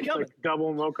wouldn't see it coming. like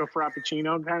double mocha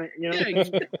frappuccino kind of, Yeah,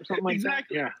 something like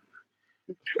exactly. that.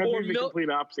 Yeah. That'd Or be the milk- complete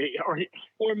opposite.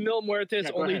 Or Mil Muertes Yeah,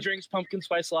 go only ahead. drinks pumpkin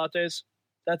spice lattes.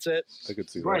 That's it. I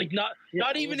could see that. Right. Like not Yeah,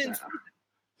 not even in.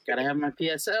 Gotta have my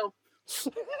PSL.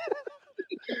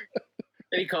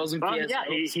 He calls him PSL. Yeah,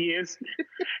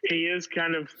 he is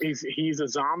kind of he's a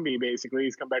zombie basically.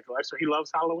 He's come back to life, so he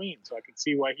loves Halloween. So I can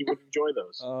see why he would enjoy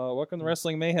those. Welcome to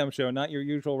Wrestling Mayhem Show, not your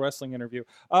usual wrestling interview.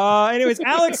 Anyways,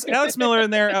 Alex Miller in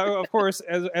there, of course,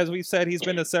 as we said, he's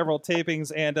been to several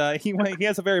tapings, and he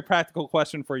has a very practical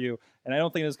question for you, and I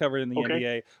don't think it's covered in the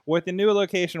NDA. With the new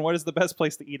location, what is the best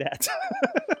place to eat at?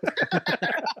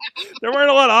 There weren't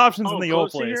a lot of options in the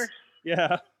old close to place. here?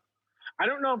 Yeah. I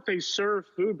don't know if they serve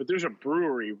food, but there's a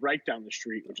brewery right down the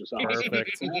street, which is awesome.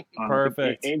 Perfect. Um,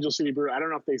 Perfect. Angel City Brewery. I don't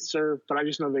know if they serve, but I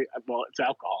just know it's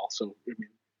alcohol, so I mean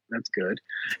that's good.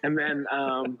 And then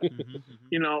I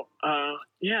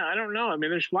don't know. I mean,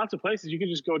 there's lots of places you can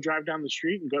just go drive down the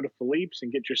street and go to Philippe's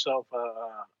and get yourself a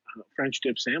French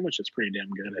dip sandwich. That's pretty damn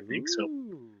good, I think. So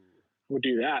we'll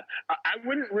do that. I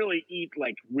wouldn't really eat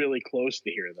like really close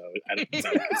to here though. I don't think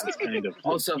 'cause it's kind of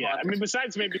Also yeah. hot. I mean,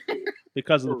 besides maybe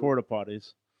Because of the porta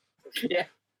potties. Yeah.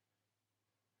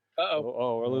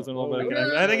 Oh, we're losing a little bit of Oh.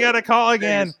 connection. I think he got a call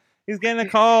again. He's getting a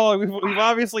call. We've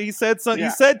obviously he said something. He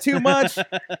said too much.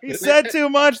 He said too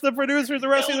much. The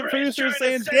rest of the producers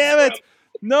saying, "Damn it,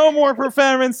 no more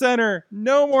Performance Center,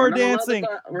 no more We're not allowed dancing."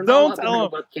 we're not Don't allowed to tell know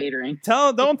him. about catering.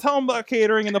 Don't tell him about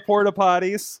catering in the porta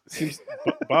potties.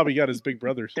 Bobby got his big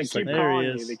brother. they keep There calling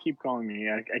he me. is. They keep calling me.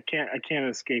 I can't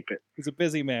escape it. He's a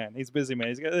busy man.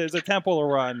 There's a temple to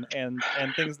run and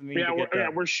things that need to get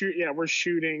done. we're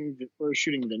shooting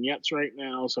vignettes right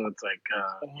now, so it's like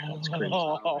it's crazy.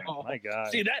 Oh my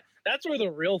God. See that's where the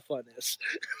real fun is.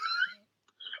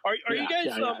 Are you guys?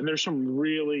 And there's some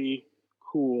really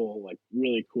cool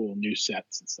new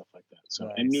sets and stuff like that. So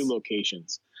and Nice. new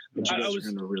locations that you I guys was-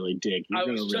 are gonna really dig. I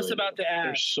You're was gonna just really about dig. to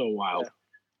They're ask. so wild.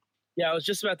 Yeah, I was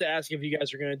just about to ask if you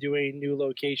guys are going to do any new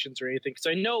locations or anything because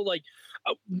I know like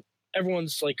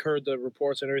everyone's like heard the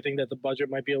reports and everything that the budget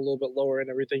might be a little bit lower and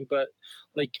everything, but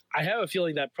like I have a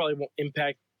feeling that probably won't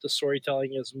impact the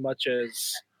storytelling as much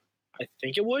as I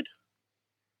think it would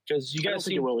because you I don't guys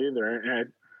think it seem will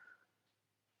either.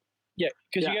 you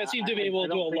Yeah, guys seem to be I able to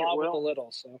do don't a think it lot with a will.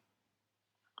 little. So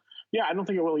Yeah, I don't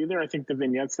think it will either. I think the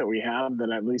vignettes that we have, that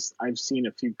at least I've seen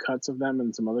a few cuts of them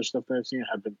and some other stuff that I've seen,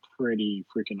 have been pretty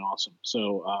freaking awesome.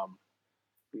 So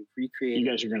We recreated you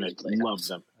guys are going to these layouts. love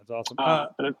them. That's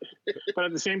awesome. But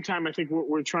at the same time, I think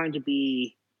we're trying to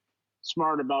be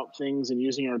smart about things and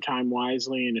using our time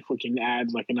wisely. And if we can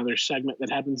add like another segment that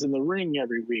happens in the ring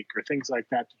every week or things like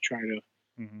that to try to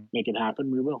Mhm. make it happen,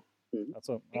 we will. That's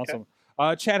awesome.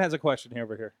 Chad has a question here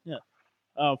over here.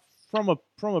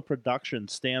 From a production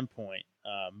standpoint,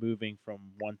 moving from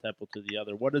one temple to the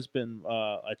other, what has been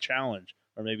a challenge,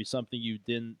 or maybe something you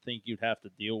didn't think you'd have to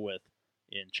deal with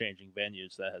in changing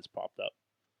venues that has popped up?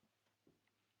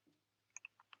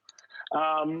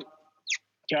 I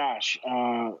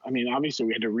mean, obviously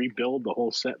we had to rebuild the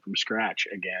whole set from scratch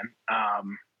again.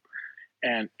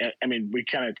 I mean, we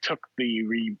kind of took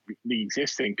the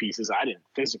existing pieces. I didn't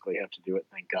physically have to do it,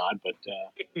 thank God, but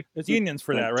There's unions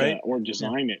for that, right? or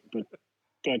design it, but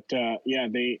yeah,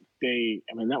 they.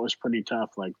 I mean, that was pretty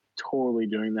tough. Like totally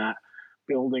doing that,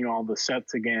 building all the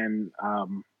sets again.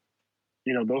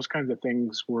 Those kinds of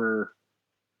things were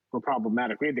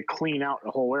problematic. We had to clean out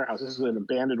the whole warehouse. This is an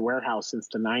abandoned warehouse since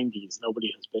the 90s.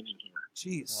 Nobody has been in here.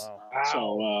 Jeez.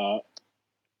 Wow.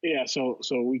 So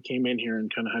so we came in here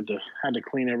and kind of had to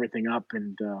clean everything up,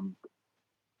 and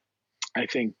I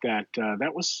think that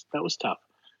was tough.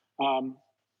 Our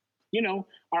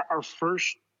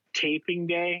first taping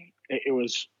day, it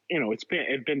was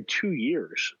it'd been 2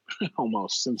 years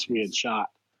almost since we had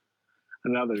shot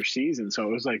another season, so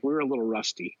it was like we were a little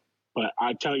rusty. But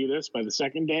I tell you this: by the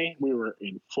second day, we were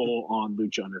in full on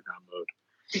Lucha Underground mode.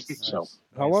 So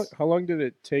how long did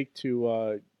it take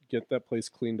to get that place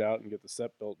cleaned out and get the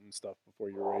set built and stuff before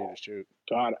you were ready to shoot?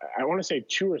 God, I want to say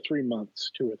 2 or 3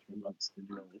 months. 2 or 3 months to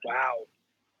do everything.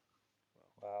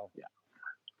 Wow. Yeah.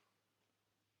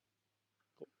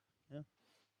 Yeah.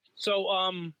 So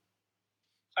I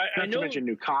Not know. to mention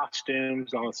new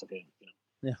costumes, all that stuff.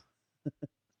 Yeah.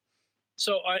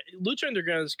 So Lucha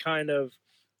Underground is kind of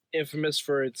infamous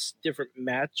for its different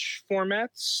match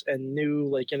formats and new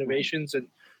like innovations and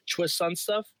twists on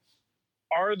stuff.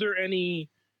 Are there any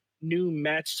new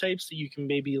match types that you can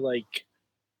maybe like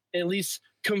at least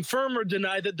confirm or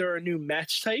deny that there are new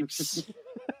match types?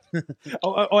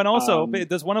 And also,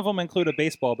 does one of them include a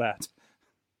baseball bat?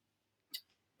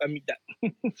 I mean,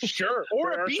 sure,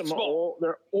 or a beach ball,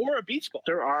 or a beach ball.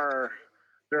 There are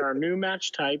new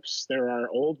match types. There are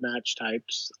old match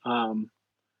types.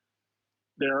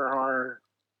 There are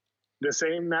the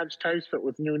same match types, but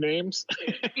with new names.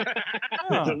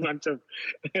 There's a bunch of,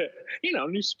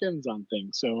 new spins on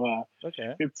things. So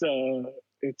Okay.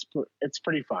 it's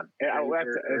pretty fun.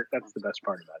 That's the best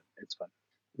part about it. It's fun.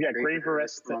 Yeah,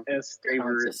 Graverist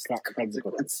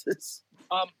consequences.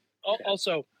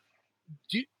 Also,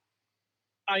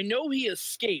 I know he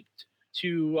escaped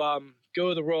to go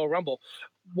to the Royal Rumble.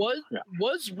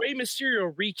 Was Rey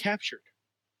Mysterio recaptured?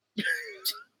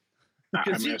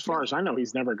 I mean, as far as I know,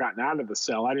 he's never gotten out of the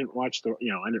cell. I didn't watch the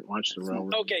Royal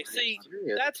Rumble. Okay, see,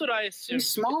 that's what I assumed. He's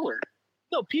smaller.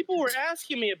 No, people were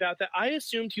asking me about that. I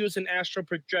assumed he was an astral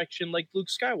projection like Luke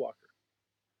Skywalker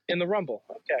in the Rumble.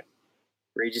 Okay.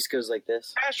 Where he just goes like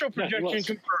this. Astral projection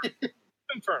confirmed.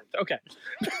 Confirmed. Okay.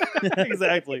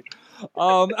 Exactly.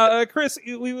 Chris,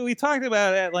 we talked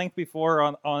about it at length before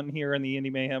on here in the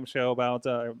Indie Mayhem show about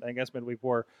I guess midweek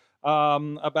war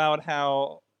about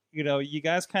how you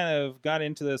guys kind of got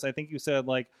into this. I think you said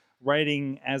like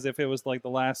writing as if it was like the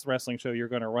last wrestling show you're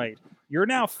going to write. You're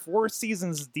now 4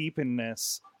 seasons deep in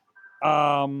this.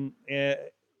 Are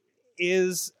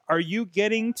you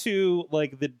getting to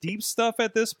like the deep stuff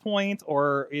at this point,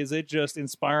 or is it just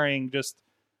inspiring, just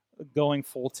going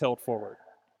full tilt forward?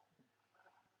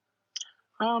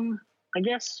 I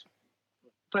guess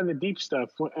by the deep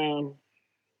stuff, I don't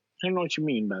know what you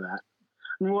mean by that.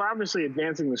 I mean, we're obviously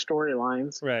advancing the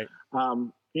storylines. Right.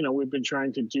 We've been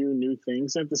trying to do new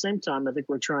things. At the same time, I think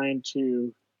we're trying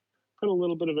to put a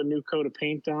little bit of a new coat of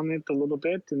paint on it a little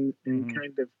bit and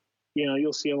kind of,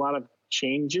 you'll see a lot of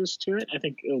changes to it. I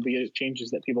think it'll be changes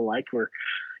that people like where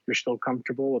you're still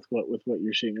comfortable with what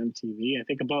you're seeing on TV. I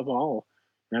think above all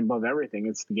and above everything,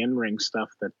 it's the in-ring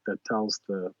stuff that tells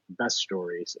the best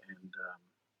stories.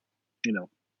 And,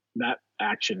 that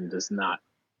action does not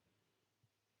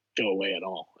go away at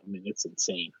all. I mean, it's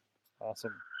insane.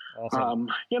 Awesome.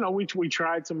 We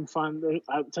tried some fun.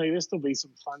 I'll tell you this: there'll be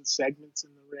some fun segments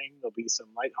in the ring. There'll be some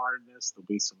lightheartedness. There'll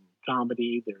be some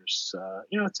comedy. There's,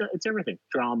 it's everything: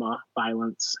 drama,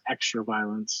 violence, extra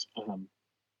violence.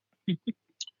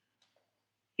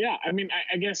 Yeah, I mean,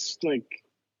 I guess like,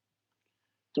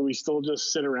 do we still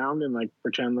just sit around and like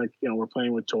pretend like we're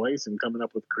playing with toys and coming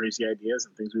up with crazy ideas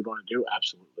and things we want to do?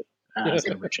 Absolutely. Has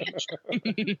never changed.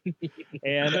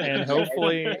 and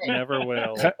hopefully never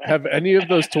will. Have any of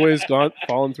those toys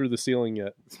fallen through the ceiling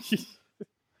yet?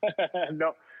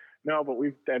 No, but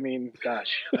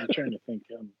gosh, I'm trying to think.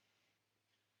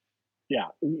 Yeah,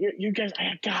 you guys,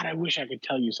 God, I wish I could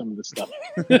tell you some of the stuff.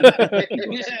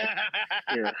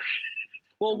 Here.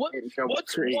 Well,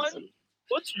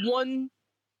 what's one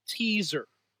teaser?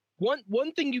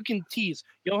 One thing you can tease.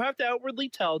 You don't have to outwardly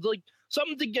tell. Like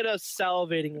something to get us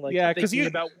salivating, like because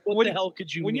about what the hell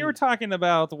could you when mean? You were talking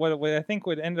about what I think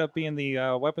would end up being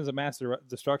the Weapons of Mass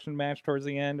Destruction match towards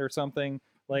the end or something,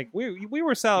 like we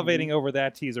were salivating over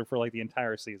that teaser for like the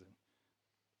entire season.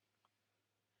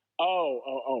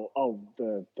 Oh,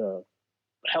 the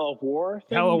Hell of War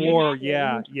thing? Hell of War,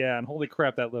 yeah, and holy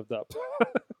crap, that lived up.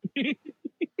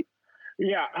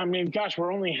 Yeah, I mean, gosh,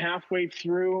 we're only halfway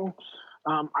through.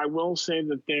 I will say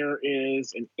that there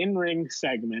is an in-ring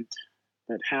segment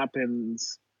that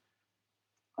happens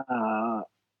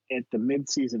at the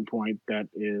mid-season point that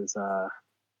is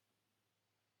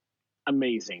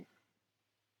amazing.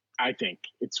 I think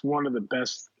it's one of the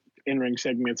best in-ring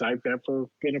segments I've ever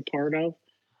been a part of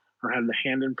or had the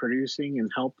hand in producing and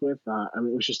helped with. I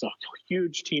mean, it was just a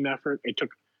huge team effort. It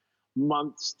took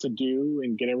months to do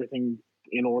and get everything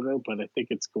in order, but I think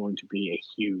it's going to be a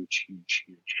huge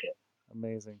hit.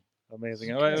 Amazing. I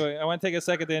want to take a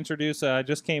second to introduce.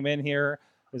 Just came in here.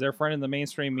 Is our friend in the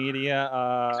mainstream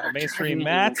media? Mainstream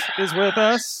Matt is with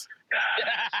us.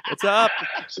 What's up?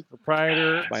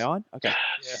 Proprietor. Am I on? Okay.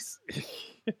 Yes.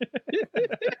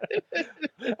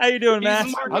 How you doing, Matt?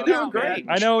 I'm doing great.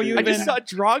 I know you've I just been. saw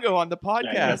Drago on the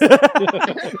podcast.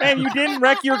 And you didn't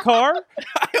wreck your car?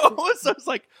 I was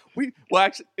like,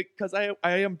 actually, because I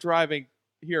am driving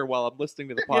here while I'm listening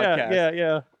to the podcast.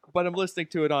 Yeah. But I'm listening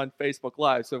to it on Facebook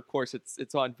Live, so of course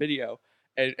it's on video.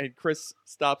 And Chris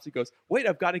stops and goes, "Wait,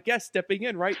 I've got a guest stepping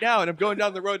in right now," and I'm going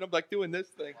down the road and I'm like doing this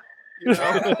thing. You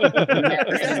know?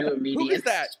 Who is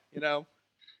that? You know,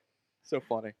 so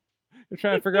funny. You're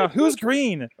trying to figure out who's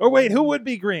green. Or wait, who would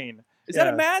be green? Is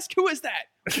that a mask? Who is that?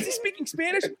 Is he speaking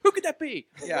Spanish? Who could that be?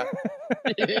 Yeah.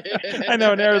 I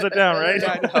know, it narrows it down, right?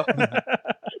 Yeah, I know.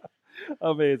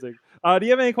 Amazing. Do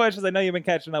you have any questions? I know you've been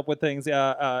catching up with things.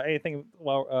 Anything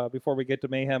before we get to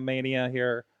Mayhem Mania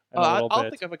here? I'll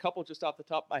think of a couple just off the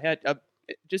top of my head.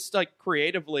 Just like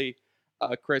creatively,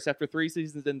 Chris, after 3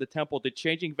 seasons in the Temple, did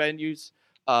changing venues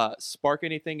spark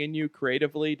anything in you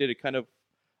creatively? Did it kind of,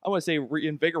 I want to say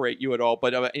reinvigorate you at all,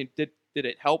 but did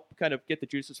it help kind of get the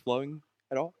juices flowing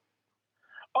at all?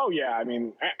 Oh yeah, I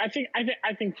mean, I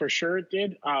think for sure it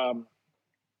did.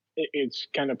 It's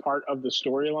kind of part of the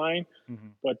storyline,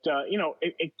 but you know,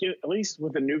 it at least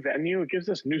with a new venue, it gives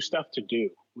us new stuff to do,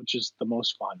 which is the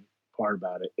most fun part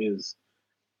about it. Is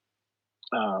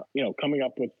you know, coming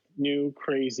up with new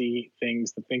crazy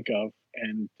things to think of,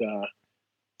 and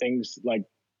things like,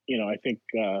 you know, I think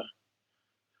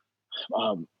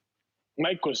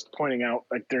Mike was pointing out,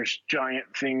 like, there's giant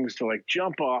things to like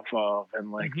jump off of, and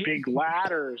like big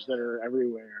ladders that are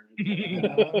everywhere, you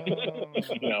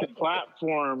know,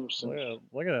 platforms,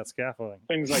 look at that scaffolding,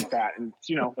 things like that. And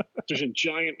you know, there's a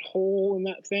giant hole in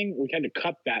that thing. We had to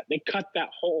cut that. They cut that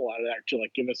hole out of that to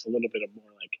like give us a little bit of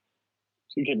more, like,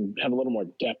 so we can have a little more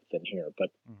depth in here.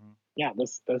 But yeah,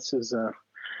 this is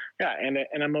yeah, and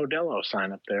a Modelo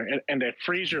sign up there, and a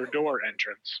freezer door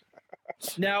entrance.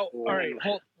 Now, all right,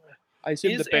 hold. I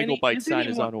assume the Bagel Bite sign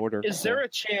is on order. Is there a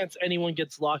chance anyone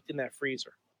gets locked in that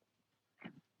freezer?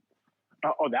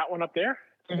 Oh, that one up there?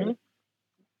 Mm-hmm.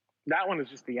 That one is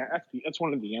just that's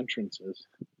one of the entrances.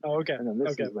 Oh, okay. And then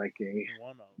this is like a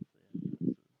One of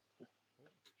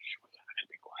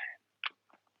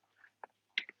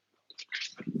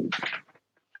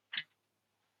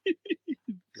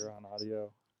You're on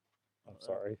audio. I'm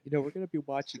sorry. You know, we're going to be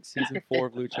watching season 4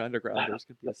 of Lucha Underground. There's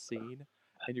going to be a scene,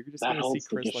 and you're just going to see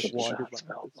Chris like wander by.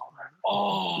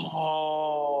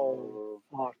 Oh,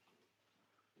 fuck!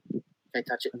 Can I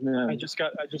touch it? I just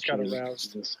got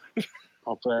aroused.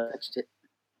 I'll play. Touched it.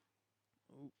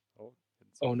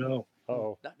 Oh no!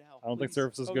 Oh, Not now. I don't think please.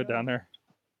 service is good down there.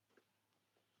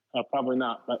 Probably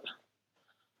not, but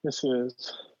this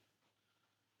is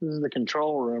the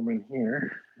control room in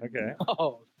here. Okay.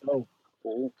 Oh no!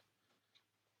 Cool.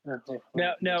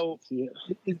 Now, do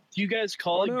you guys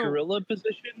call it gorilla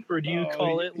position, or do you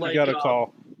call it like? You got a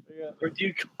call. Or do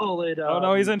you call it? Oh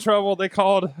no, he's in trouble. They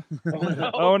called. Oh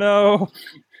no! Oh no!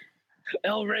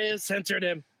 El Reyes censored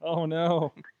him. Oh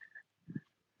no!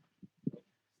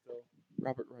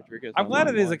 Robert Rodriguez. I'm glad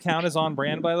that his account is on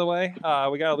brand, by the way.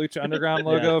 We got a Lucha Underground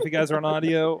logo if you guys are on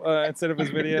audio instead of his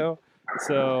video.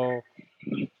 So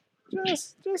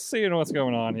just seeing what's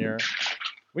going on here.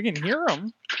 We can hear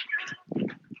him.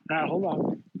 Hold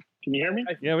on. Can you hear me?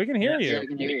 Yeah, we can hear Yeah, you. I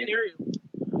can hear you.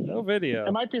 No video.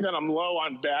 It might be that I'm low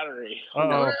on battery.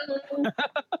 Uh-oh.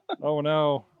 Oh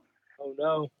no. Oh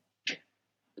no!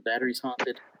 The battery's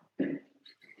haunted. It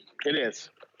is.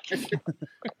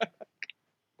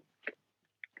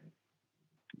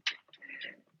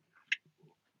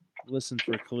 Listen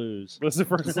for clues. Listen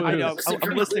for clues. I know.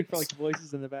 I'm listening for like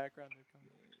voices in the background.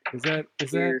 Is that?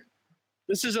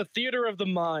 This is a theater of the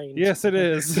mind. Yes, it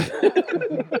is.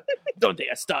 Donde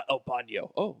está el baño?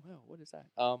 Oh, no, what is that?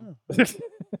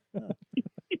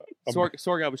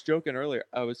 Sorg, I was joking earlier.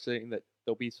 I was saying that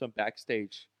there'll be some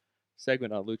backstage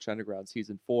segment on Lucha Underground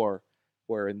season 4,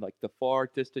 where in like the far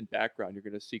distant background, you're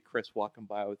going to see Chris walking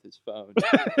by with his phone.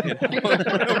 You know? Be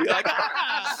like,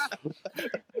 ah!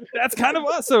 That's kind of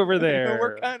us over there.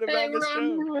 We're kind of Hey, on the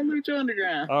show. we're on Lucha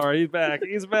Underground. All right, he's back.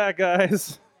 He's back,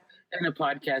 guys. And a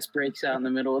podcast breaks out in the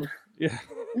middle of Yeah.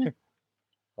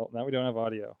 Oh, now we don't have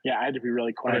audio. Yeah, I had to be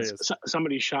really There he quiet. is.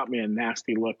 Somebody shot me a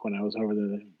nasty look when I was over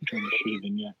there trying to shave,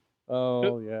 and yeah.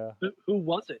 Oh, yeah. Who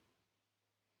was it?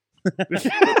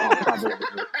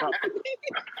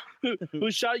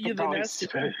 Who shot you the Probably, nasty?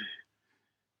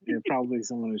 yeah, probably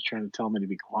someone was trying to tell me to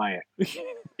be quiet.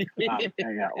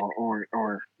 Yeah,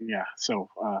 or yeah. So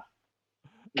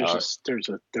they're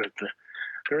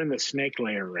in the snake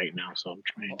layer right now. So I'm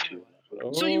trying to.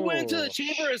 So you went into the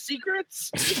Chamber of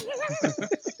Secrets?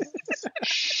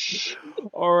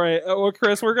 All right. Well,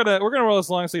 Chris, we're gonna roll this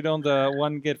along so you don't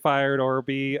one get fired or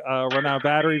be run out of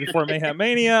battery before Mayhem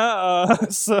Mania.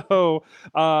 So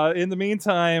in the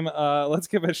meantime, let's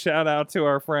give a shout out to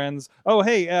our friends. Oh,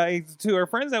 hey, to our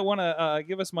friends that want to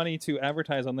give us money to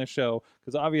advertise on this show,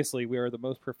 because obviously we are the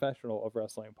most professional of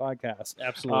wrestling podcasts.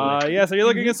 Absolutely. Yeah, so you're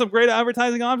looking at some great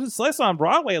advertising options. Slice on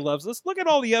Broadway loves this. Look at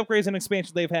all the upgrades and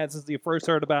expansions they've had since you first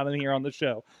heard about them here on the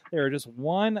show. They are just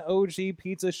one OG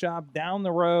pizza shop down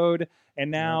the road, and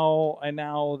now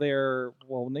they're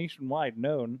nationwide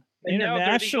known. And now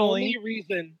Internationally,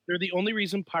 they're the only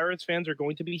reason Pirates fans are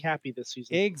going to be happy this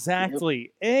season.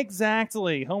 Exactly.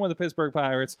 Home of the Pittsburgh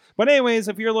Pirates. But anyways,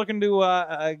 if you're looking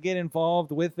to get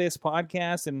involved with this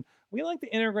podcast, and we like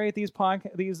to integrate these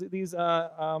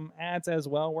ads as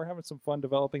well. We're having some fun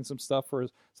developing some stuff for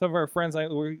some of our friends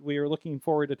we are looking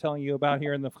forward to telling you about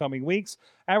here in the coming weeks.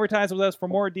 Advertise with us for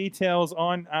more details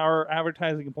on our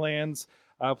advertising plans.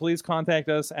 Please contact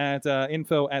us at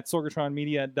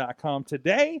info@sorgatronmedia.com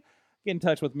today. Get in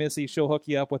touch with Missy. She'll hook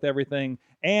you up with everything.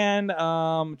 And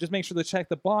just make sure to check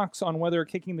the box on whether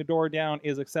kicking the door down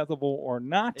is acceptable or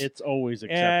not. It's always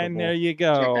acceptable. And there you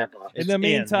go. In the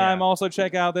meantime, yeah. also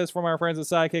check out this from our friends at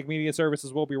Sidekick Media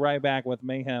Services. We'll be right back with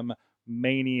Mayhem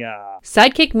Mania.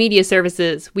 Sidekick Media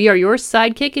Services. We are your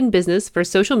sidekick in business for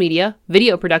social media,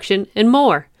 video production, and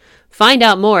more. Find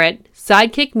out more at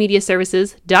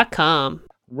sidekickmediaservices.com.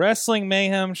 Wrestling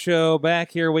Mayhem Show back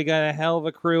here. We got a hell of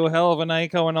a crew, hell of a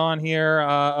night going on here.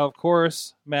 Of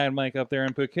course, Mad Mike up there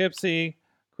in Poughkeepsie.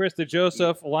 Krista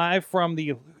Joseph live from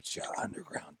the Lucha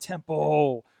Underground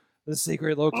Temple, the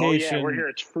secret location. Oh yeah, we're here.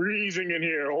 It's freezing in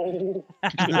here. Oh.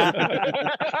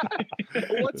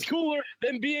 What's cooler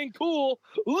than being cool?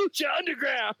 Lucha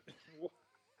Underground.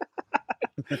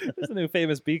 This is a new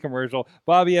Famous B commercial.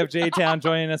 Bobby F. J. Town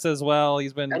joining us as well.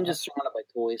 He's been. I'm just surrounded by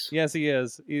toys. Yes, he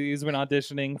is. He's been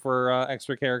auditioning for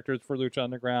extra characters for Lucha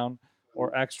Underground,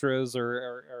 or extras,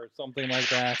 or something like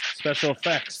that. Special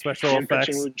effects.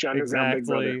 Lucha Underground,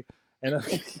 Exactly. And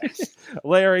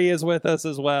Larry is with us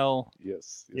as well.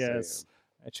 Yes.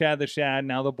 Chad the Shad,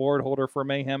 now the board holder for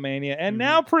Mayhem Mania, and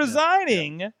now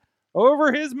presiding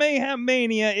over his Mayhem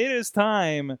Mania. It is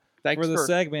time for the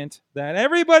segment that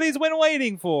everybody's been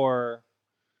waiting for.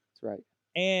 That's right.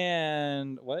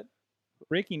 And what?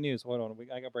 Breaking news. Hold on.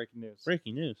 I got breaking news.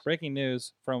 Breaking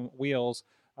news from Wheels.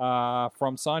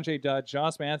 From Sanjay Dutt,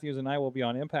 Josh Matthews and I will be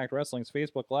on Impact Wrestling's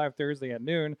Facebook Live Thursday at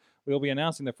noon. We will be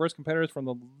announcing the first competitors from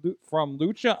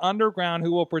Lucha Underground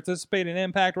who will participate in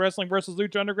Impact Wrestling versus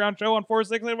Lucha Underground show on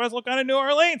 460 WrestleCon in New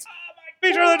Orleans.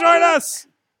 Be sure to join us.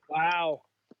 Wow.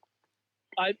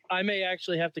 I may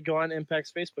actually have to go on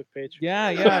Impact's Facebook page. Yeah,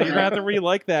 you're going to have to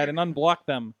re-like that and unblock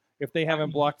them if they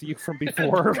haven't blocked you from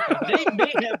before. They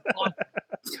may have blocked.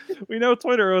 We know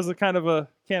Twitter was a kind of a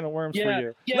can of worms for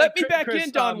you. Yeah, Let me back Chris,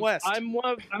 in, Don West. I'm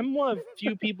one of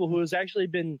few people who has actually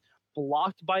been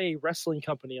blocked by a wrestling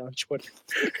company on Twitter.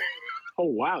 Oh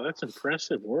wow, that's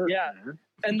impressive work. Yeah. Man.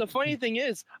 And the funny thing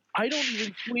is, I don't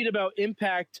even tweet about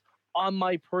Impact on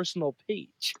my personal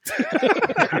page.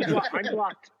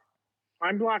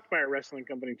 I'm blocked by a wrestling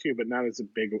company too, but not as a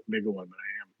big one. But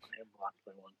I am blocked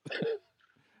by one.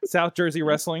 South Jersey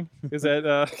Wrestling? Is that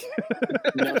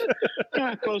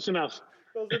No. Close enough.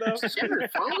 Sandra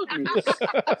followed me.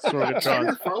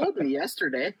 Sorgatron. Followed me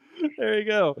yesterday. There you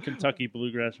go. Kentucky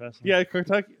Bluegrass Wrestling. Yeah,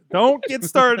 Kentucky. Don't get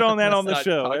started on that on the Let's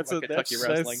show. not That's talk about Kentucky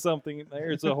wrestling. that's something.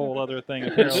 There's a whole other thing. She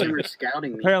Apparently, was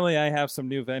scouting me. apparently, I have some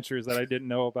new ventures that I didn't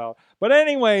know about. But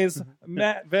anyways,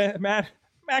 Matt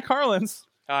Carlins,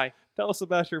 Hi. tell us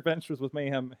about your ventures with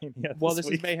Mayhem Mania. Well, this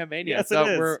week. is Mayhem Mania. Yes, so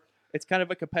it is. It's kind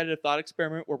of a competitive thought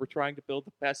experiment where we're trying to build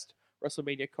the best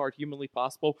WrestleMania card humanly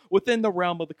possible within the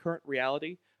realm of the current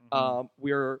reality.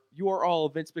 Mm-hmm. You are all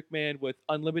Vince McMahon with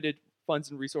unlimited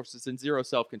funds and resources and zero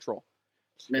self-control.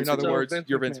 Vince In other McMahon. words, Vince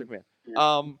you're Vince McMahon.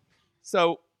 McMahon.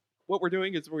 So what we're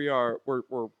doing is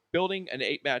we're building an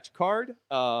 8-match card,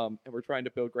 and we're trying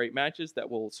to build great matches that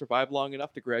will survive long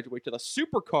enough to graduate to the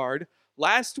super card.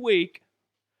 Last week,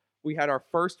 we had our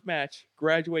first match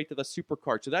graduate to the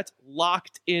Supercard. So that's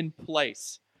locked in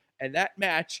place. And that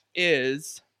match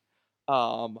is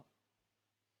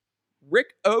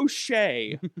Rick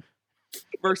O'Shea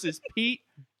versus Pete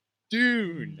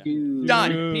Dunne.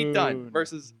 Pete Dunne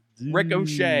versus Rick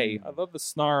O'Shea. I love the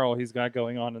snarl he's got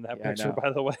going on in that Yeah, I picture, know.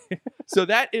 by the way. So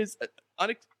that is,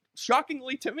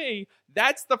 shockingly to me,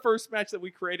 that's the first match that we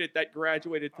created that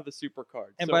graduated to the Supercard.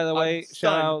 And So by the way, I'm shout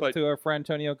stunned, out but to our friend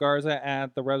Antonio Garza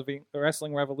at the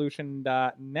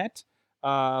WrestlingRevolution.net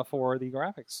for the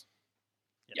graphics.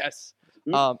 yes.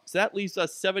 Mhm. So that leaves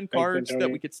us 7 Thanks, cards that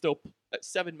Antonio. we could still,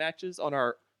 7 matches on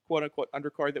our quote-unquote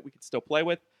undercard that we could still play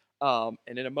with. And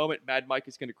in a moment, Mad Mike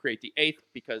is going to create the 8th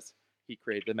because he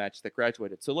created the match that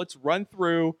graduated. So let's run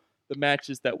through the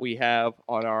matches that we have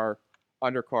on our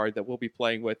undercard that we'll be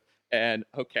playing with. And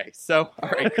okay, so all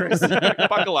right, Chris,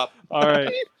 buckle up. All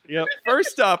right. Yep.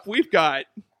 First up, we've got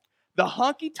the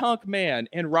Honky Tonk Man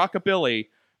and Rockabilly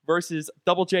versus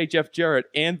Double J Jeff Jarrett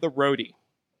and the Roadie.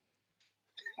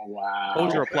 Wow.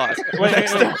 Hold your applause. Wait,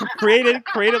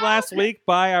 created last week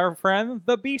by our friend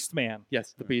the Beast Man.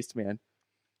 Yes, the Beast Man.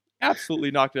 Absolutely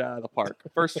knocked it out of the park.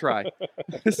 First try.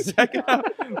 Second up,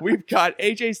 we've got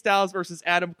AJ Styles versus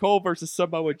Adam Cole versus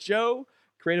Samoa Joe,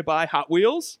 created by Hot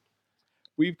Wheels.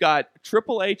 We've got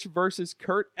Triple H versus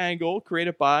Kurt Angle,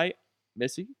 created by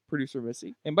Missy, producer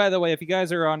Missy. And by the way, if you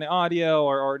guys are on the audio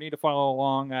or need to follow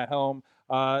along at home,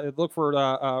 look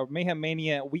for Mayhem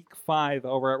Mania Week 5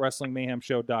 over at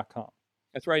WrestlingMayhemShow.com.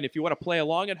 That's right. And if you want to play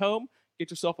along at home,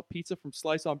 get yourself a pizza from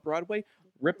Slice on Broadway,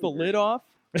 rip the lid off,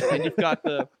 and you've got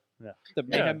the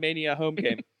Mayhem Mania home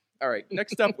game. All right.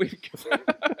 Next up, we've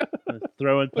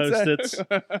Throw in What's post-its.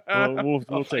 that?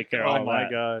 We'll take care of Oh all my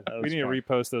that. god. That We was need to fun.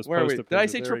 repost those Where are we? post-it Did I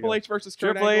pictures. say There we Triple go. H versus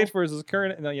Kurt Triple Angle? H versus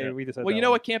Kurt. No, yeah, we just said Well, that you know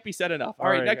one. what can't be said enough. All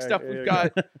All right, right, next yeah, up, yeah, we've yeah.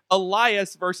 got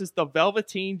Elias versus the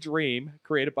Velveteen Dream,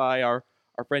 created by our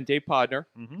friend Dave Podner,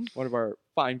 Mhm. one of our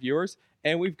fine viewers.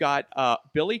 And we've got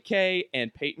Billy Kay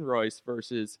and Peyton Royce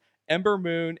versus Ember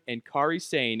Moon and Kari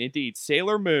Sane. Indeed,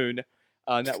 Sailor Moon.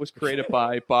 And that was created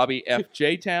by Bobby F.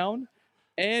 J-Town.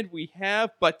 And we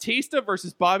have Batista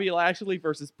versus Bobby Lashley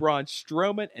versus Braun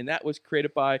Strowman. And that was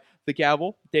created by The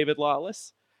Gavel, David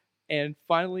Lawless. And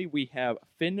finally, we have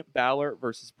Finn Balor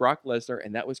versus Brock Lesnar.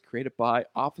 And that was created by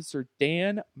Officer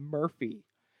Dan Murphy.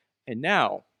 And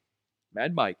now,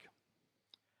 Mad Mike,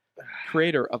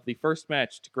 creator of the first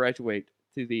match to graduate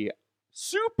to the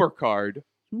Supercard,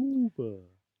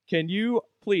 can you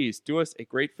please do us a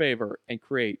great favor and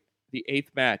create the 8th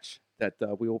match that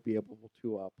we will be able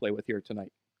to play with here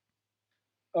tonight?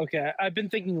 Okay, I've been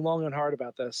thinking long and hard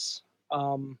about this.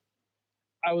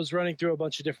 I was running through a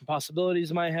bunch of different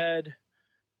possibilities in my head.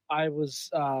 I was,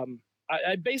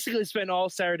 I basically spent all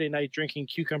Saturday night drinking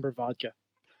cucumber vodka.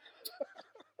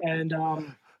 And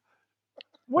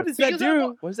What does that because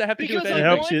do? What does that have to do with because It I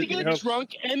anything? helps wanted you- to it get helps-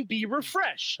 drunk and be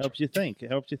refreshed. Helps you think. It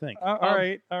helps you think. All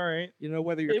right, all right. You know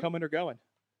whether you're It- coming or going.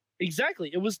 Exactly,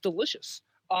 it was delicious.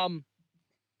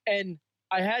 And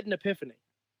I had an epiphany.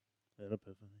 An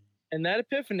epiphany. And that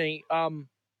epiphany,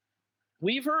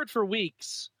 we've heard for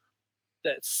weeks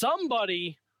that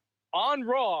somebody on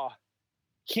Raw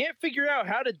can't figure out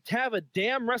how to have a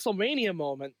damn WrestleMania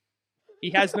moment.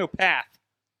 He has no path.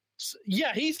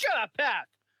 Yeah, he's got a path.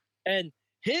 And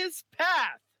his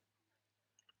path,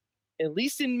 at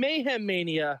least in Mayhem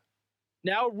Mania,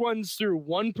 now runs through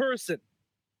one person.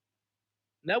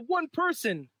 And that one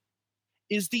person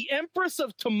is the Empress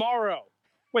of Tomorrow.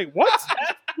 Wait, what?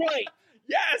 That's right.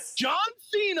 Yes! John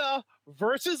Cena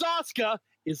versus Asuka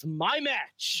is my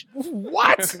match.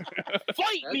 What?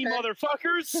 Fight me, Okay.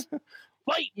 motherfuckers.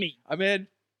 Fight me. I'm in.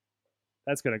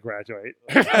 That's gonna graduate.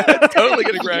 Totally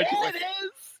gonna Yeah, graduate. it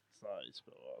is. Sorry,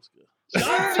 spell Oscar.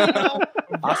 John Cena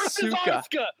versus Asuka.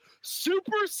 Asuka.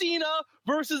 Super Cena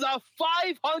versus a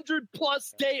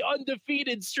 500-plus day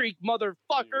undefeated streak,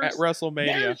 motherfuckers. At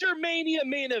WrestleMania. There's your Mania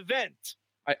main event.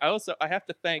 I have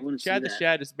to thank I wanna see Chad the that.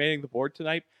 Shad is manning the board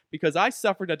tonight because I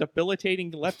suffered a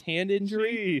debilitating left hand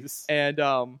injury. Jeez. And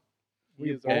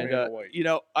He is and Dana White. you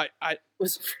know, I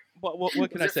Was what can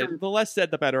Was I it say? from- The less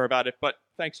said, the better about it. But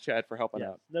thanks, Chad, for helping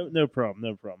Yeah, out. no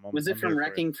problem. I'm was it I'm from here for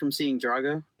wrecking from seeing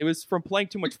Drago? It was from playing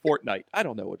too much Fortnite. I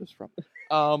don't know what it was from.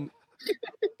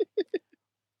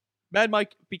 Mad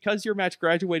Mike, because your match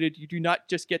graduated, you do not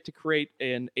just get to create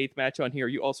an 8th match on here.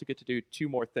 You also get to do 2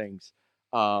 more things.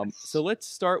 So let's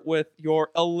start with your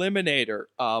eliminator.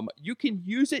 You can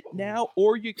use it now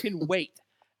or you can wait.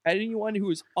 Anyone who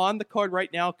is on the card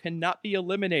right now cannot be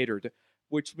eliminated,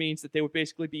 which means that they would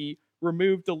basically be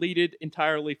removed, deleted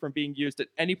entirely from being used at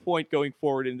any point going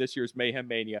forward in this year's Mayhem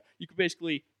Mania. You can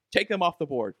basically take them off the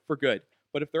board for good.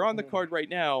 But if they're on the card right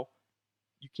now,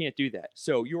 you can't do that.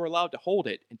 So you're allowed to hold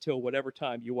it until whatever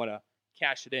time you want to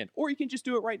cash it in, or you can just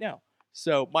do it right now.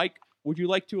 So, Mike, would you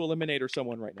like to eliminate or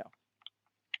someone right now?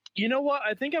 You know what?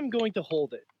 I think I'm going to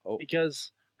hold it Oh.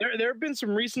 because there have been some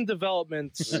recent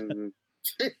developments.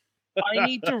 I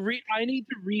need to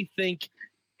rethink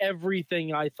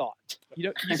everything I thought.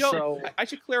 You don't. So- I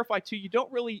should clarify too. You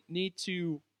don't really need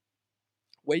to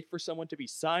wait for someone to be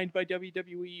signed by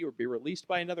WWE or be released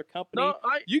by another company. No,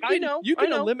 You can, I know. You can I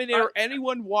know. eliminate her,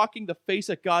 anyone walking the face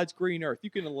of God's green earth.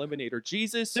 You can eliminate her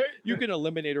Jesus. You can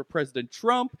eliminate her President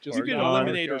Trump. Just You can Bart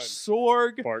eliminate her Gunn.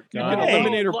 Sorg. Bart You Gunn. can Hey,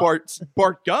 eliminate her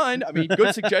Bart Gunn. I mean,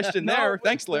 good suggestion No, there.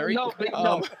 Thanks, Larry. No,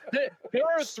 there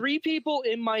are 3 people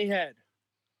in my head.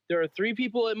 There are 3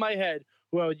 people in my head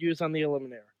who I would use on the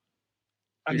eliminator.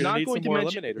 I'm You're gonna not need going some to more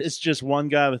mention. eliminators. It's just one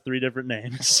guy with 3 different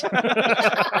names.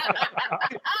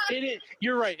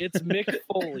 You're right. It's Mick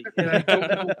Foley, and I don't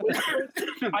know which,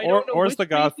 Or it's the Mick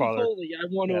Godfather. Foley I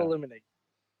want to Yeah. eliminate.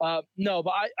 No,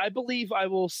 but I believe I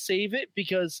will save it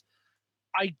because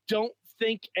I don't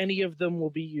think any of them will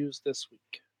be used this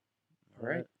week. All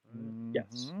right.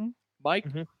 Yes. Mike,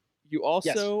 Mhm. you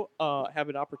also have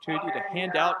an opportunity to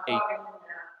hand out a.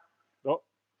 Oh,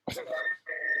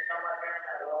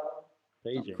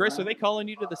 Paging. Chris, are they calling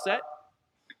you to the set?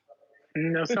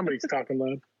 No, somebody's talking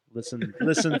loud.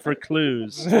 Listen for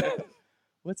clues.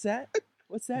 What's that?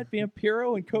 What's that?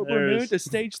 Vampiro and Cobra Moon There's- to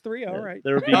stage 3. All right.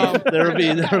 There will be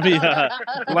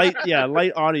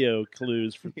light audio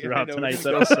clues throughout I know. tonight's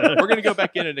episode. We're gonna go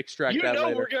back in and extract You that know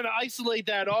later. we're going to isolate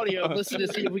that audio and listen to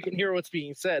see if we can hear what's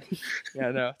being said. Yeah,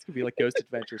 no, it's gonna be like Ghost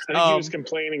Adventures. I think he was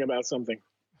complaining about something.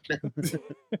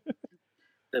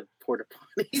 The porta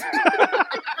potty.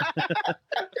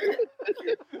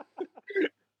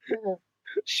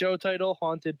 Show title: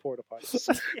 Haunted Porta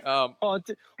Potties.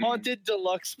 Haunted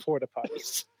Deluxe Porta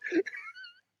Potties.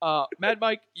 Mad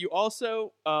Mike, you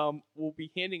also will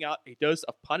be handing out a dose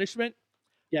of punishment.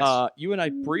 Yes. You and I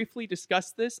briefly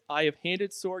discussed this. I have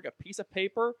handed Sorg a piece of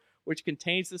paper which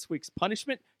contains this week's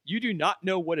punishment. You do not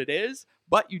know what it is,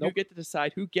 but you do get to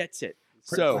decide who gets it.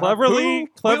 So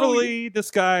Cleverly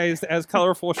disguised as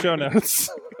colorful show notes.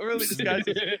 Cleverly disguised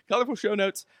as colorful show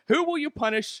notes. Who will you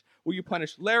punish? Will you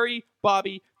punish Larry,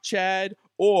 Bobby, Chad,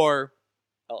 or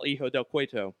El Hijo del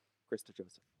Cueto, Chris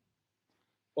DeJoseph?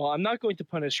 Well, I'm not going to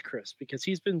punish Chris because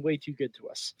he's been way too good to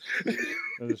us.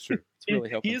 That is true. It's really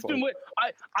helpful. He's been way.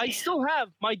 I still have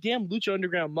my damn Lucha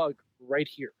Underground mug right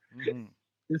here. Mhm.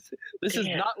 This is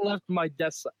not left my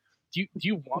desk side. Do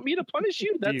you want me to punish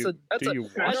you? That's do you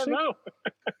I don't know.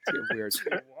 Weird.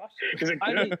 Is it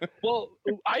I good? mean, well,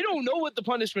 I don't know what the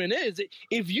punishment is.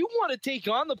 If you want to take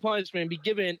on the punishment and be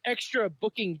given an extra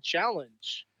booking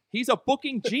challenge, He's a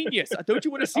booking genius. Don't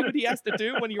you want to see what he has to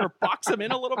do when you box him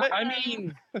in a little bit? I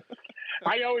mean,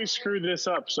 I always screw this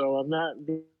up, so I'm not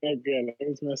that good. I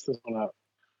always mess this one up.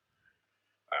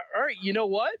 all right, you know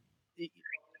what?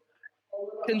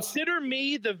 Consider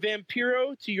me the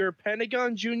Vampiro to your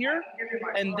Pentagon Jr.,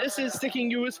 and this is sticking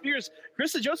you with spears.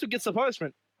 Krista Joseph gets the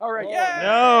punishment. All right, yeah.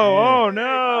 No, oh no.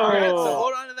 All right, so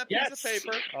hold on to that piece Yes. of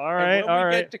paper. All right, and when all we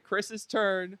right. get to Chris's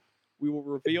turn, we will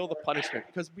reveal the punishment.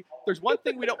 Because there's one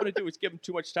thing we don't want to do is give him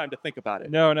too much time to think about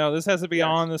it. No, this has to be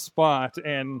on the spot,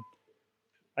 and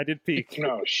I did peek.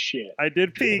 Oh shit! I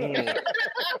did peek.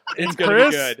 It's going to Chris,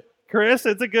 be good. Chris,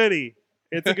 it's a goodie.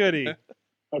 It's a goodie.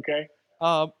 Okay.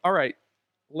 All right.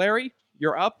 Larry,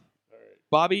 you're up.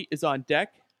 Bobby is on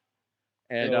deck.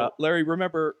 And Larry,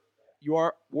 remember, you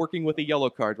are working with a yellow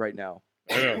card right now.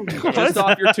 Just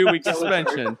off your 2-week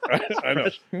suspension. I know.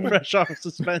 Fresh off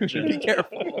suspension. Be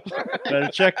careful. Better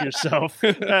check yourself.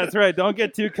 That's right. Don't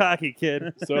get too cocky,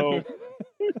 kid. So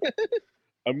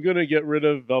I'm gonna get rid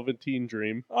of Velveteen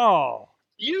Dream. Oh,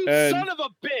 You And- son of a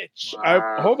bitch!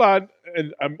 Hold on,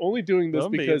 and I'm only doing this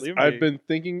Don't be, because leave me. I've been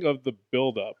thinking of the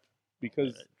build-up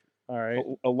because all right.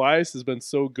 Elias has been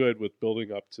so good with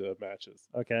building up to matches.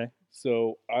 Okay.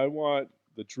 So I want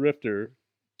the Drifter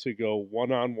to go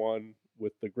one-on-one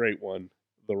with the Great One,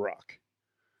 The Rock.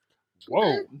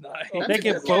 Whoa. Nice. They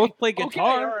can Okay. both play Okay, all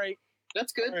guitar. right.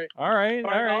 That's good. All right. All right.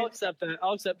 All All right, I'll right. accept that.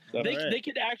 I'll accept. All They, right. they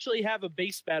could actually have a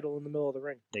bass battle in the middle of the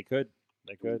ring. They could.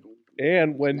 They could.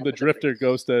 And when the Drifter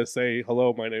goes to say,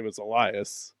 "Hello, my name is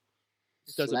Elias,"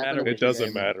 It doesn't Slap matter him what it with doesn't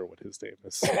his matter what his name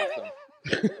is.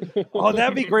 Oh,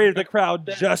 that'd be great if the crowd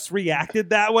just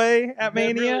reacted that way at That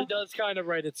Mania. really does kind of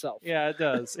write itself. Yeah, it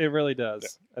does. It really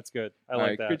does. That's good. I All like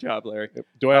right, that. good job, Larry.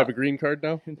 Do I have a green card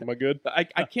now? Am I good? I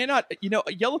cannot,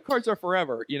 yellow cards are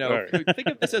forever. All right. Think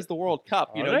of this as the World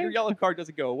Cup. Are they? Your yellow card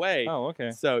doesn't go away. Oh,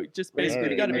 okay. So just basically,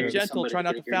 All you got to right. be Maybe gentle, somebody try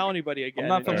not to could hear foul you. anybody again. I'm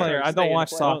not and try familiar. to I stay don't in watch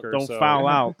play. soccer. Don't so- foul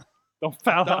out. Don't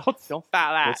foul out. We'll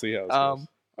see how it goes.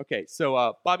 All Okay,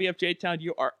 so Bobby F. J-Town,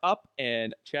 you are up,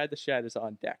 and Chad the Shad is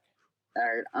on deck. All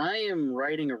right, I am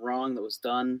righting a wrong that was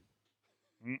done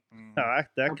Oh, a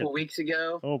that couple could. weeks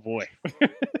ago. Oh boy.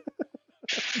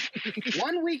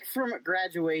 1 week from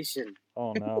graduation,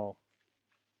 Oh no.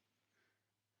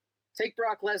 take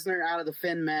Brock Lesnar out of the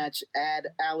Finn match, add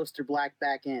Aleister Black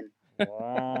back in.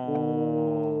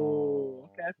 Wow.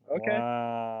 Okay.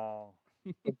 Wow.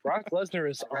 Brock Lesnar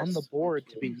is on the board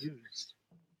to be used.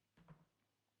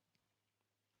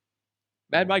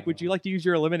 Mad Mike, would you like to use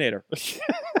your eliminator?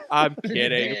 I'm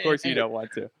kidding. Of course you don't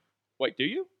want to. Wait, do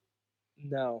you?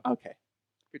 No. Okay.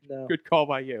 No. Good call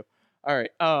by you. All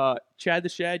right. Chad the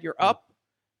Shad, you're up.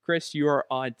 Chris, you are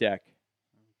on deck.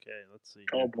 Okay, let's see.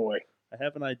 Oh boy. I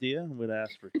have an idea. I'm going to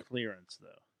ask for clearance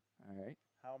though. All right.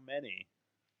 How many?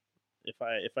 If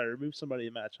I remove somebody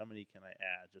in the match, how many can I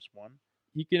add? Just one?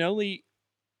 You can only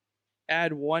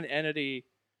add one entity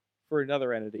for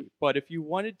another entity. But if you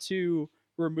wanted to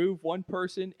remove one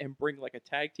person and bring like a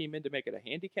tag team in to make it a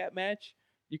handicap match,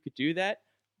 you could do that.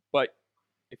 But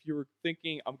if you were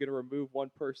thinking, I'm going to remove one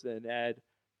person and add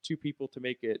two people to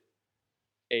make it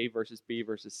A versus B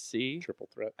versus C, Triple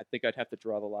threat. I think I'd have to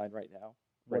draw the line right now.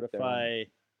 What Right if there. I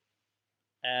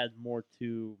add more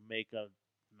to make a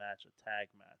match a tag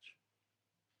match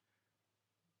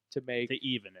to make to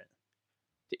even it?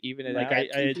 to even it Like out?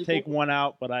 I take one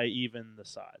out, but I even the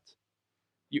sides.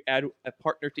 You add a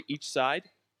partner to each side.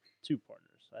 2 partners.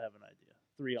 I have an idea.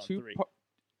 3 on 3.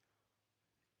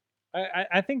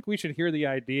 I think we should hear the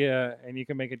idea, and you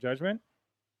can make a judgment.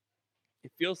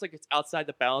 It feels like it's outside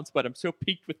the balance, but I'm so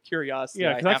piqued with curiosity.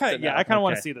 Yeah, because I kind of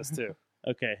want to Okay. see this too.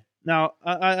 Okay. Now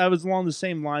I was along the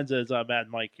same lines as Mad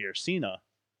Mike here. Cena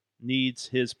needs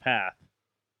his path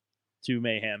to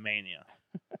Mayhem Mania.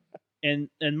 And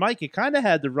Mike, you kind of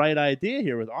had the right idea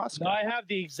here with Oscar. No, I have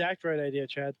the exact right idea,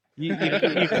 Chad. You kind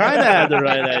of had the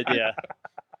right idea.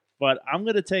 But I'm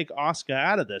going to take Oscar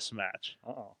out of this match.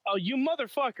 Uh-oh. Oh, you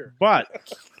motherfucker. But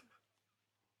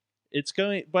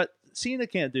But Cena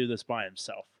can't do this by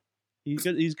himself. He's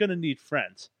going to need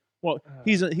friends. Well,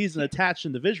 he's an attached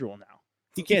individual now.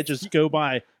 He can't just go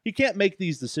by. He can't make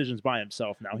these decisions by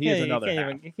himself now. He has another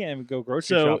half. You can't even go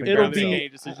grocery So shopping. it'll by himself. Any be.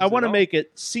 decisions I want at to all? make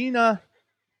it Cena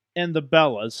and the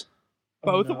Bellas.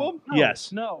 Both no. of them. No,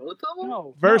 Yes. No. Both of them?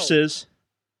 No. Versus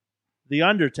the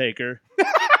Undertaker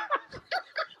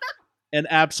and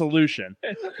Absolution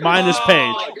minus Oh,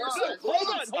 Paige.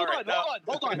 my God.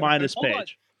 Hold on. Minus Hold on.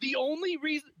 Paige. The only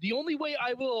way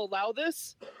I will allow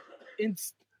this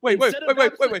Wait. Instead of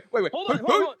Hold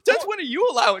on. Since when are you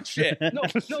allowing shit? No, No,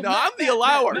 Matt, I'm the Matt,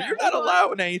 allower. Matt, You're not hold on.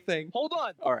 allowing anything. Hold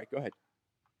on. All right, go ahead.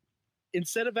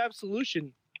 Instead of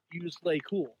Absolution, use Lay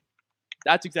Cool.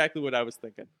 That's exactly what I was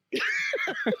thinking.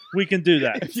 We can do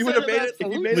that. If you would have made it,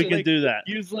 if you made We it can like, do that.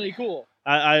 Use Lay Cool.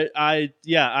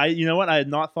 You know what? I had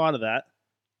not thought of that.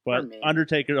 But Pardon me.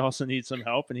 Undertaker also needs some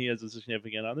help, and he has a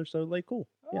significant other, so like, cool.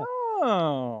 Yeah.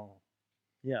 Oh.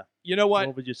 Yeah. you know what?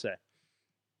 What would you say?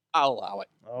 I'll allow it.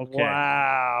 Okay.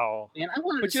 Wow. Man, I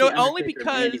wanted But to you know see what? Only Undertaker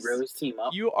and Mandy because Rose team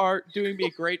up. You are doing me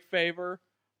a great favor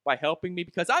by helping me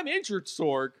because I'm injured,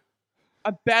 Sorg.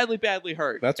 I'm badly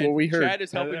hurt. That's what and we heard. Chad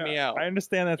is helping me out. I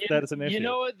understand that is an issue. You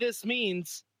know what this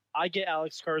means? I get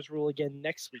Alex Carr's rule again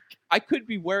next week. I could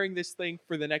be wearing this thing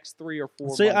for the next 3 or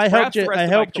 4 See, months. I perhaps helped the you. rest I of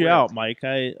my helped you career. out, Mike.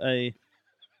 I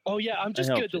Oh yeah, I'm just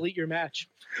helped gonna you. delete your match.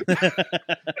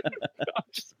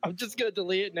 I'm just gonna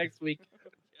delete it next week.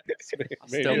 I'll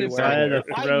still be And wearing I had it.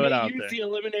 to throw I it may out use there. the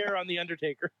Eliminator on the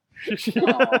Undertaker.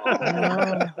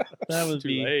 that would Too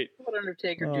be. late. What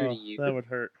Undertaker do to you? That would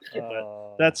hurt. But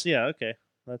Oh. that's okay.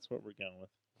 That's what we're going with.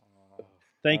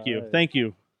 Thank you. Alright. Thank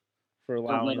you for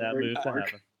allowing let it that hurt move to dark.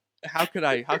 happen. How could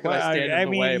I Well, stand I in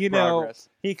the mean, way of you know, progress?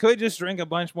 He could just drink a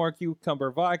bunch more cucumber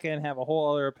vodka and have a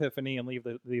whole other epiphany and leave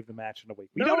the match in a week.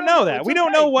 We No, don't no, know no, that. it's We don't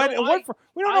okay. know what No,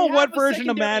 we don't I know have what a version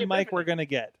of secondary Mad Mike epiphany. we're gonna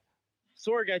get.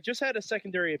 Sorg, I just had a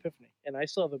secondary epiphany, and I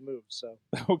still haven't moved. So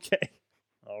Okay.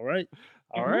 All right.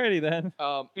 Alrighty then.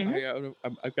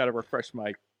 I've got to refresh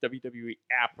my WWE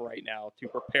app right now to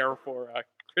prepare for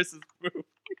Chris's move.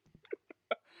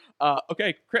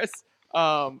 Okay, Chris.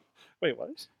 Wait,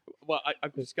 what? Well,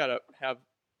 I've just got to have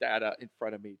data in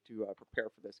front of me to prepare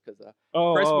for this because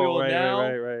Oh, Chris, we will right, now.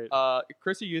 right.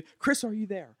 Chris, are you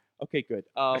there? Okay, good.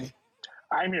 I'm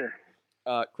here.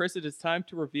 Chris, it is time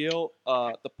to reveal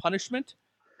the punishment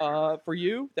for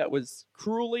you that was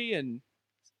cruelly and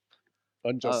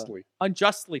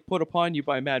unjustly put upon you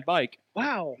by Mad Mike.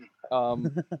 wow, Under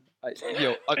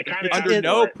kinda no asked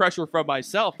for it. pressure from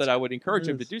myself that I would encourage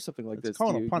him to do something like it's this.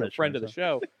 called a To you, punishment, friend of the so.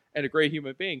 show and a great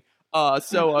human being.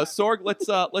 Sorg,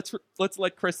 let's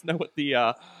let Chris know what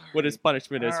the what his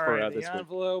punishment is for Alright, this the week.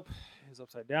 envelope is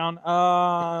upside down.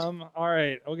 All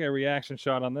right. Okay, reaction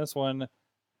shot on this one.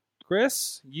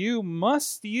 Chris, you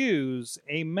must use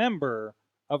a member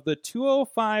of the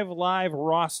 205 Live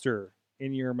roster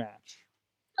in your match.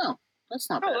 Oh, that's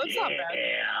not bad. Oh, that's not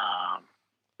bad.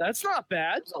 That's not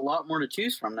bad. There's a lot more to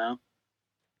choose from now.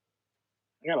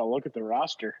 I gotta look at the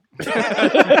roster.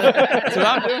 That's what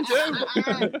I'm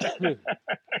doing too.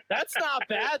 That's not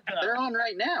bad though. They're on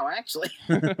right now, actually.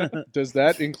 Does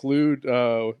that include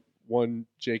one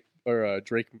Drake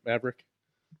Maverick?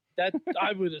 That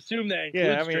I would assume that includes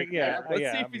Yeah, I mean, Drake yeah. Maverick.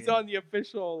 Let's see if he's on the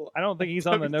official. I don't think he's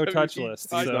on the no touch WWE list.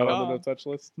 He's So, not on the no touch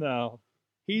list. no.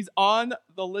 He's on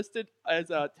the listed as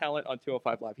a talent on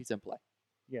 205 Live. He's in play.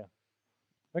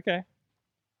 Okay.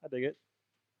 I dig it.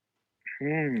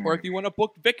 Or if you want to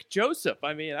book Vic Joseph,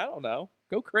 I mean, I don't know.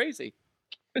 Go crazy.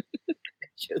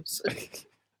 Joseph.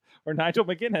 Or Nigel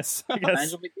McGuinness, I guess.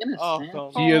 Nigel McGuinness. Oh, yeah.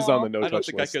 don't- He is on the no I don't touch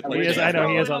think list. I could. He like is, that. I know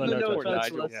he is on the On the no no touch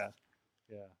touch list. list.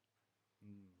 Yeah. Yeah.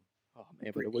 Oh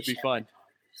man, but it would be fun.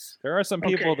 There are some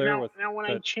people there now, with. now when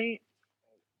I that- change,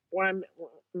 when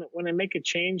I make a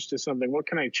change to something, what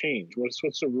can I change? What's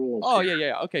the rules? Oh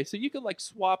yeah. Okay, so you could like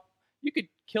swap. You could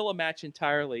kill a match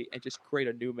entirely and just create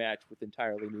a new match with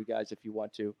entirely new guys if you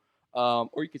want to,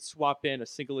 or you could swap in a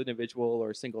single individual or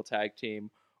a single tag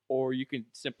team, or you can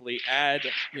simply add,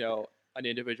 an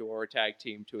individual or a tag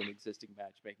team to an existing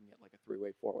match, making it like a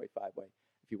 3-way, 4-way, 5-way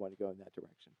if you want to go in that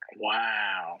direction.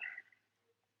 Wow.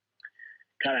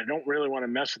 God, I don't really want to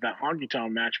mess with that Honky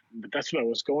Tonk match, but that's what I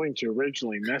was going to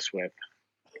originally mess with.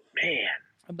 Man.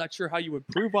 I'm not sure how you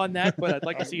improve on that, but I'd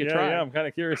like to see you try. Yeah, I'm kind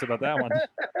of curious about that one.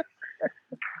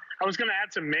 I was going to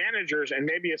add some managers and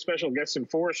maybe a special guest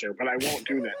enforcer, but I won't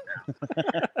do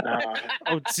that now.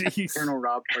 Oh, jeez. Colonel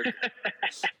Rob Parker.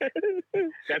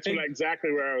 That's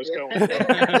exactly where I was going.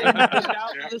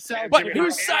 But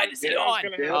whose side is he I was on?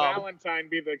 going to have Valentine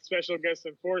be the special guest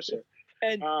enforcer.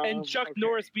 And Chuck okay.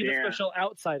 Norris be the Yeah. special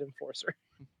outside enforcer.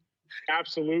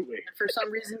 Absolutely. And for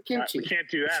some reason, We Kimchi. can't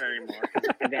do that anymore.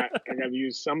 I got to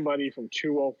use somebody from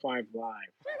 205 Live.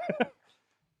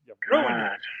 You ruined it.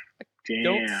 God. Damn.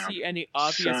 Don't see any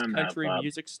obvious Son of country a-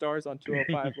 music stars on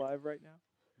 205 Live right now.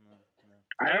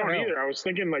 I don't know. either. I was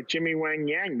thinking like Jimmy Wang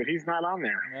Yang, but he's not on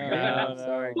there. No,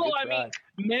 sorry. Well, Good I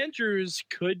mean, Mandrews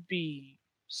could be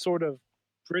sort of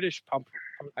British punk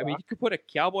I mean, rock. you could put a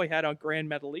cowboy hat on Grand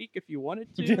Metalik if you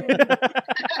wanted to.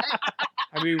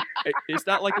 I mean, it's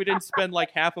not like we didn't spend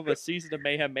like half of a season of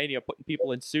Mayhem Mania putting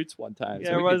people in suits one time. Yeah,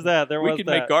 So there was that. There we was could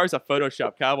that. make Garza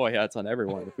Photoshop cowboy hats on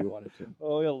everyone if we wanted to.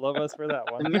 Oh, you'll love us for that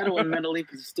The one. metal in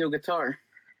Metalik is a steel guitar.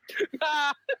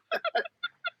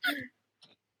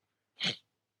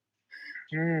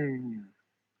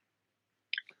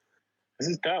 This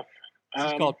is tough. This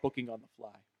is called booking on the fly.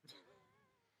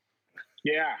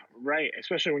 Yeah, right.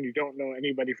 Especially when you don't know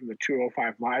anybody from the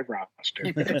 205 Live roster.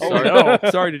 Oh, no.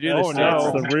 Sorry to do this. Oh, to no.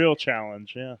 you. That's the real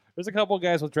challenge. Yeah. There's a couple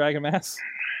guys with dragon masks.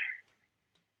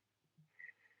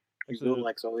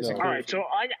 Gulak's always All right, so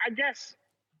I guess.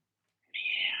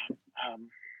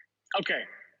 Okay.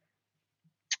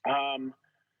 How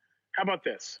about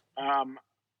this? How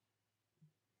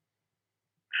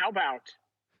about?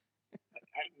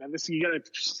 Now this you gotta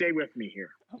stay with me here.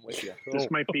 I'm with you. This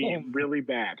might be really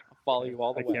bad. I'll follow you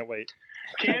all the I way. can't wait.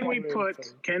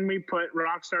 Can we put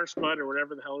Rockstar Spud or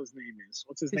whatever the hell his name is?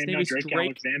 What's his, His name name now? is Drake Drake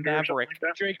Alexander or something Maverick. like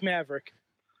that? Drake Maverick.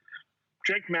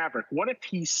 Drake Maverick. What if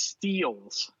he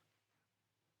steals?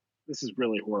 This is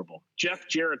really horrible. Jeff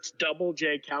Jarrett's double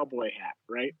J cowboy hat,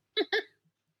 right?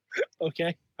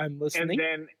 Okay, I'm listening.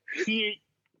 And then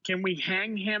can we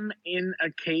hang him in a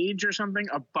cage or something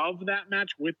above that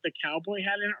match with the cowboy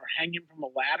hat in it, or hang him from a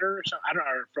ladder or something? I don't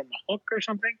know, or from a hook or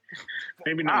something.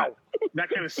 Maybe not. That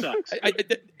kind of sucks.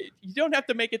 You don't have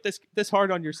to make it this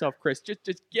hard on yourself, Chris.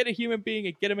 Just get a human being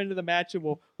and get him into the match, and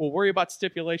we'll worry about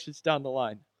stipulations down the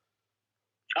line.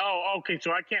 Oh, okay.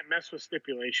 So I can't mess with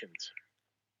stipulations.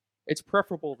 It's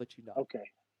preferable that you not. Okay.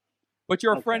 But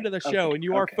you're a Okay, friend of the show, okay, and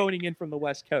you are okay. phoning in from the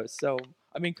West Coast, so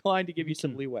I'm inclined to give you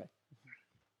some leeway.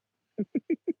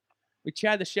 We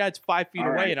Chad the Shad's 5 feet All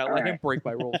away, right, and I all let right. him break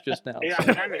my rules just now. Yeah,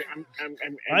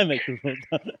 I make the rule.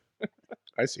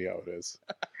 I see how it is.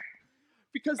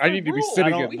 Because I the need to be rules.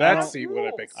 sitting don't- in I that don't- seat when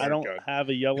I pick I don't gun. have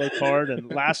a yellow card, and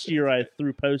last year I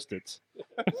threw Post-its.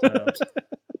 So,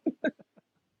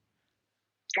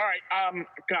 All right.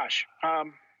 Gosh. I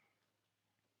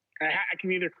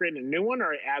can either create a new one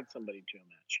or add somebody to a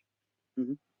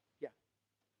match.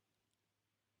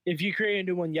 If you create a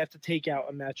new one, you have to take out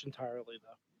a match entirely,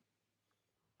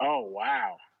 though. Oh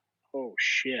wow. Oh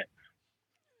shit.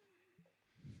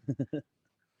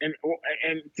 and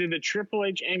did the Triple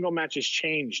H angle matches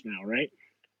change now, right?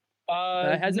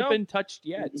 That hasn't nope. been touched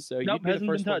yet, so Nope, you'd be the hasn't been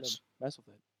first one to touched. mess with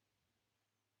it.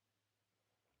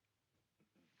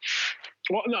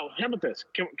 Well, no. How about this?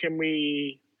 Can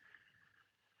we?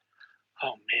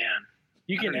 Oh man,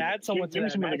 You can add someone Give to me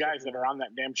that some of the match. guys that are on that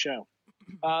damn show.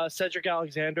 Cedric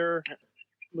Alexander,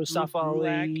 Mustafa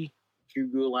Gulak. Ali, Drew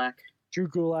Gulak, Drew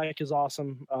Gulak is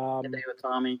awesome. Hideo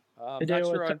Itami, I'm Hideo not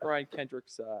sure on Itami. Brian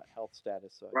Kendrick's health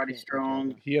status. So I Roddy can't Strong.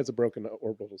 judge him. He has a broken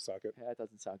orbital socket. Yeah, that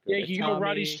doesn't sound good. Yeah, you go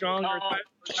Roddy Itami- Strong or Oh,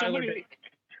 Tyler somebody, Bate.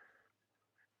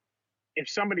 if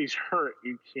somebody's hurt,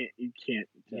 you can't.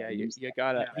 Yeah, use you that.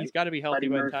 gotta. Yeah. He's got to be healthy Buddy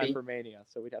by Murphy. time for Mania,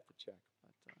 so we'd have to check.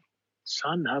 But,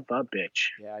 Son of a bitch.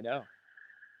 yeah, I know.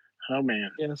 Oh man.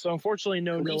 Yeah, so unfortunately,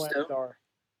 no Kalisto. Noam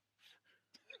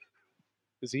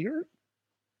Is he hurt?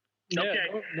 Yeah,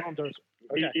 Okay. no Noam Dar.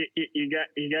 Okay.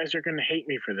 You guys are gonna hate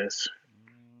me for this.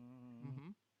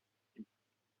 Mhm.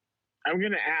 I'm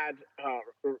gonna add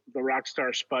the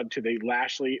Rockstar Spud to the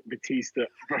Lashley Batista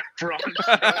Braun.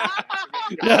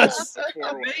 Yes.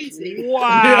 Amazing.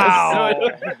 Wow.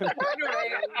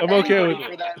 I'm okay with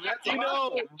For it. that. That's You know,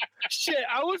 awesome. shit,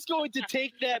 I was going to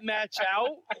take that match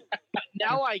out.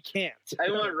 Now I can't.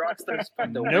 I want Rockstar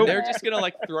Spud to win. Nope. They're just gonna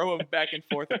like throw him back and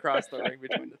forth across the ring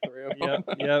between the three of them.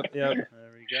 Yep. There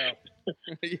we go.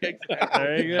 Yeah, exactly.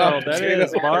 There you go. That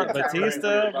is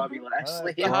Batista. Bobby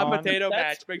Lashley. The hot Braun. potato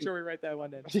That's- match. Make sure we write that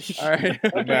one in. All right.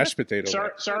 The mashed potato.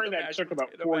 Sorry that Match took about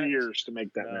potato 4 match. years to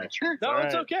make that No. match. No, all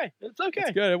it's right. okay. It's okay.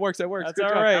 It's good. It works. It works. That's Good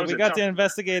all job. right. was We a got tough- to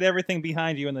investigate everything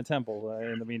behind you in the temple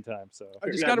in the meantime. So I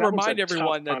just Yeah, got to that was remind a tough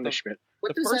everyone that punishment.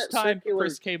 What the does first that time circular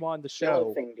Chris came on the yellow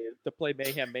show thing do? to play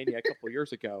Mayhem Mania a couple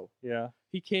years ago, yeah.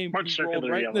 he came, Much he rolled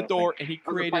circular right in the yellow door, thing. and he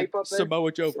On the created pipe up there?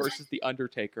 Samoa Joe versus the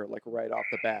Undertaker like right off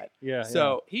the bat. Yeah.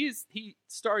 So he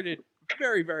started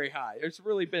very, very high. There's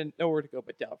really been nowhere to go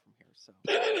but down from here. So,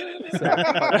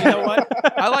 but you know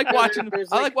what? I like watching.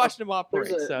 There's I like like watching him There's operate.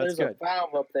 So it's there's a good.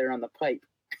 valve up there on the pipe.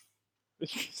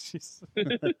 Jeez.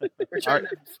 We're trying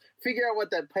to figure out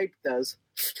what that pipe does.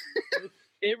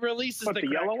 It releases What, the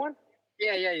crack. yellow one?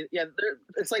 Yeah.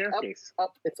 It's like Staircase.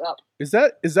 up. It's up. Is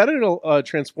that in a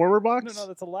transformer box? No,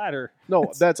 that's a ladder.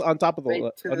 No, that's on top of the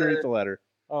Right to underneath the- the ladder.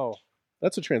 Oh.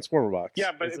 That's a transformer box.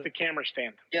 Yeah, but Is it's it- the camera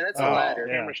stand. Yeah, that's Oh, a ladder.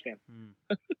 yeah. Camera stand.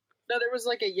 No, there was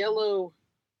like a yellow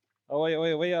Oh wait,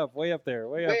 way up there, way up there.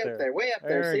 way up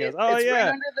There there. it See goes. it? Oh, It's yeah. right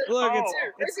under the. Look, oh, it's-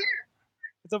 right it's- there.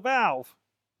 It's a valve.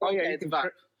 Oh yeah, Okay, you it's can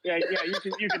about yeah,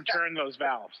 you can turn those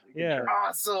valves. You can Yeah. turn-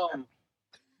 awesome.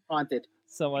 Haunted.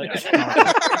 Someone.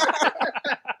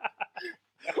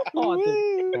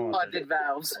 Haunted. Haunted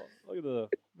valves. Look at the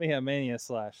Mayhem Mania /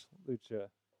 Lucha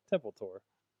Temple Tour.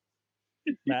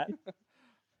 Matt,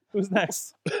 who's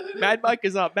next? Mad Mike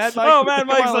is up. Mad Mike. Oh, Mad come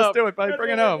Mike's on, let's up. do it, buddy.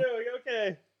 Bring it home.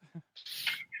 Okay.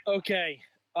 Okay.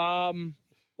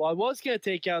 Well, I was gonna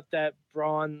take out that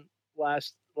Braun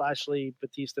Lashley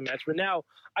Batista match, but now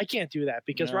I can't do that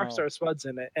because No. Rockstar Spud's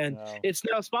in it, and No. it's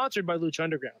now sponsored by Lucha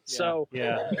Underground. So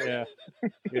Yeah.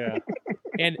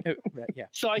 And yeah,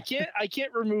 so I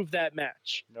can't remove that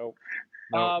match. Nope.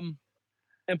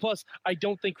 And plus, I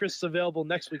don't think Chris is available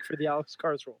next week for the Alex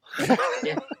Cars role.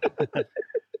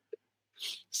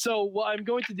 So what I'm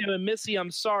going to do, and Missy, I'm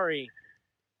sorry,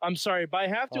 but I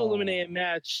have to eliminate a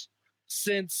match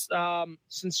since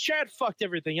Chad fucked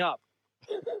everything up.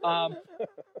 I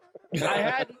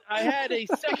had a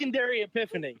secondary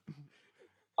epiphany.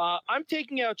 I'm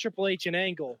taking out Triple H and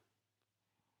Angle,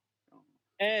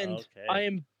 and Okay. I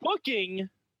am booking.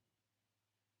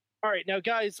 All right, now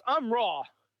guys, I'm Raw.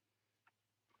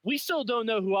 We still don't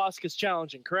know who Asuka's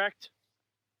challenging, correct?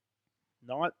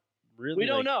 Not really. We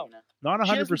don't like, know. Not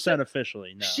She hasn't 100% said-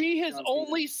 officially. No. She has John Cena.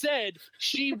 only said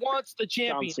she wants the John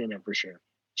champion. Cena for sure.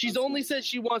 She's John only Cena. said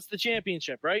she wants the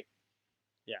championship, right?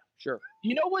 sure.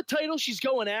 You know what title she's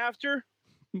going after?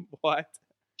 What?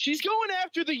 She's going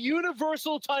after the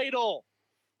Universal title.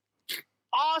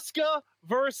 Asuka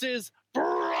versus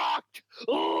Brock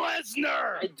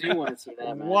Lesnar. I do want to see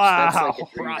that match. Wow. That's like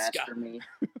a dream match Asuka. for me.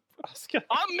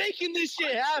 I'm making this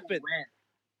shit happen.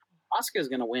 Asuka's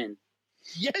gonna win,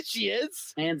 Yes, she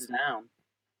is. hands down.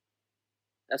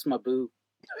 That's my boo.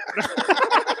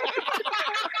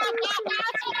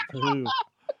 Boo.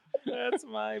 That's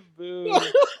my boo.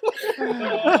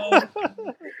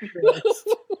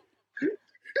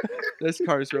 This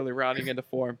card is really rounding into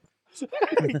form.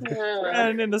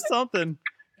 Running into something.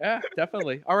 Yeah,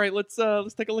 definitely. All right, let's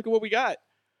take a look at what we got.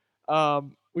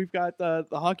 We've got the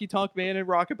Honky Tonk Man and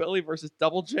Rockabilly versus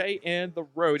Double J and the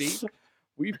Roadie.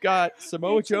 We've got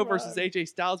Samoa Joe versus AJ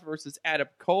Styles versus Adam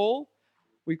Cole.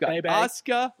 We've got Baby.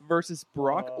 Asuka versus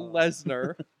Brock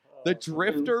Lesnar. The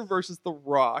Drifter versus The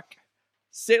Rock.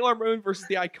 Sailor Moon versus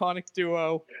the Iconic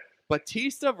Duo.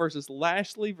 Batista versus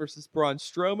Lashley versus Braun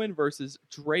Strowman versus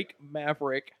Drake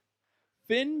Maverick,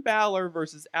 Finn Balor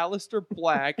versus Aleister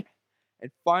Black,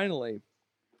 and finally,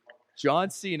 John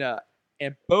Cena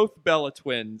and both Bella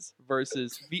Twins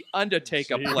versus The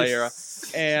Undertaker player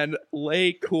and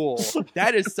Lay Cool.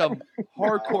 That is some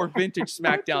hardcore vintage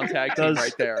SmackDown tag team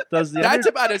right there. That's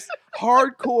about as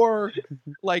hardcore,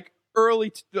 like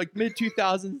early, like mid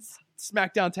 2000s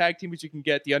SmackDown tag team as you can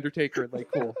get. The Undertaker and Lay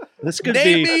Cool. This could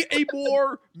Name be me a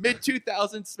more mid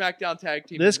 2000s SmackDown tag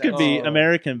team. This than could that. be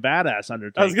American Badass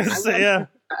Undertaker. I was gonna say, yeah.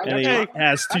 And he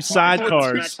has two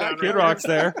sidecars. Kid Rock's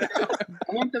there. I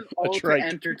want them all That's to right.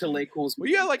 enter to Lake Cool's. Well,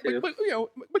 yeah, like too.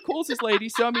 McCool's his lady,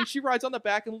 so I mean she rides on the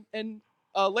back and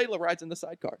Layla rides in the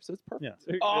sidecar, so it's perfect. Yeah.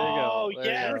 There you Oh, go.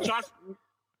 There yeah. you We go. were talking,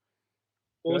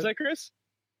 What was that, Chris?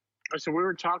 so we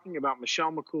were talking about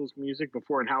Michelle McCool's music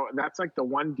before and how that's like the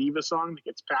one diva song that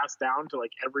gets passed down to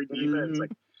like every diva. It's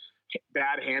like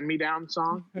bad hand-me-down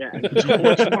song. Yeah, and it's one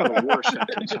of the worst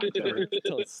songs ever.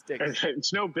 Until it sticks.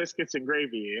 It's no biscuits and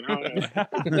gravy, you know.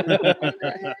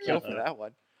 Kill for that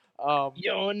one.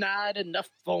 You're not enough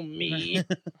for me.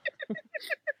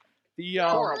 The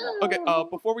okay.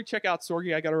 Before we check out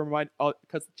Sorgi, I got to remind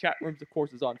because the chat room, of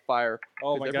course, is on fire.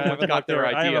 Oh my god, I Everyone's haven't got looked there. their I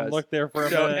haven't ideas. looked there for a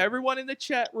So minute. everyone in the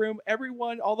chat room,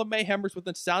 all the Mayhemers with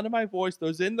the sound of my voice,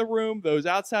 those in the room, those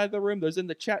outside the room, those in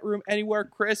the chat room, anywhere,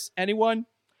 Chris, anyone.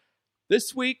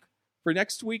 This week, for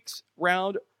next week's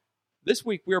round, this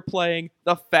week we are playing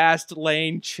the Fast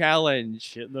Lane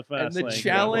Challenge. Get in the And fast the lane.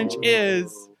 challenge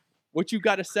is what you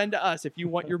got to send to us if you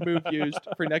want your move used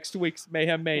for next week's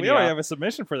Mayhem Mania. We already have a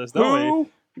submission for this, don't we? Who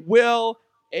will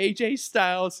AJ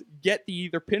Styles get the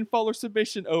either pinfall or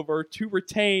submission over to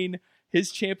retain his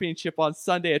championship on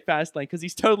Sunday at Fastlane? Because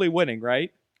he's totally winning,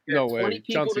 right? No 20 way.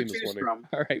 John people to Cena's choose winning. from.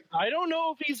 All right. I don't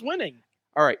know if he's winning.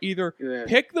 All right. Either Yeah,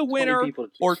 pick the 20 winner people to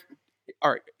choose or from.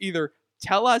 all right, either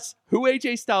tell us who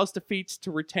AJ Styles defeats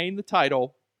to retain the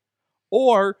title,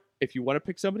 or if you want to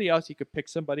pick somebody else, you could pick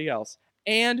somebody else.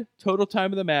 And total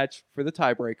time of the match for the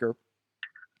tiebreaker.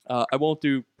 I won't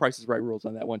do Price is Right rules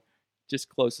on that one. Just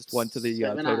closest one to the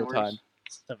 7 total hours. time.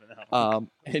 7 hours.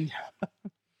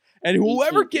 And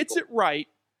whoever 18 gets it people. right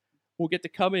will get to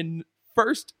come in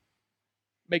first,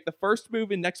 make the first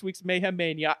move in next week's Mayhem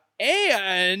Mania,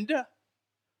 and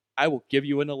I will give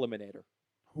you an eliminator.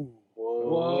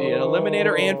 Whoa. An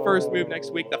eliminator and first move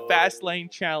next week, the Fast Lane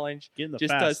Challenge. Get in the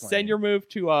Just fast send lane. your move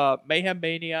to Mayhem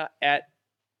Mania at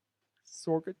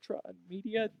Sorgatron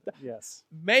Media. Yes.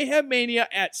 Mayhem Mania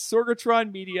at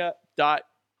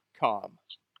sorgatronmedia.com.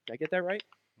 Did I get that right?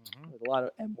 With a lot of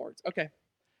M words. Okay.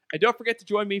 And don't forget to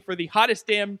join me for the hottest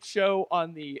damn show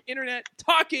on the internet,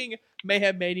 Talking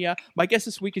Mayhem Mania. My guest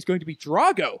this week is going to be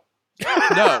Drago.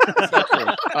 No, it's not true.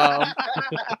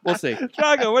 We'll see.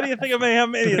 Drago, what do you think of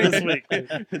Mayhem Mania this week?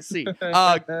 Let's see.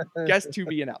 Guest to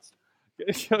be announced.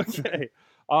 Okay.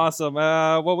 Awesome.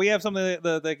 Well, we have something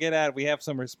to get at. We have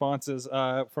some responses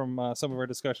from some of our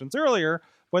discussions earlier.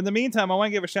 But in the meantime, I want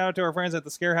to give a shout out to our friends at the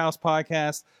Scarehouse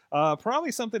Podcast.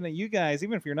 Probably something that you guys,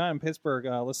 even if you're not in Pittsburgh,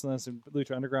 listening to some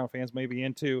Lucha Underground fans may be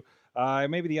into.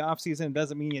 Maybe the off season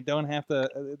doesn't mean you don't have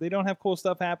to. They don't have cool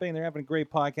stuff happening. They're having a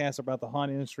great podcast about the haunt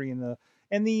industry and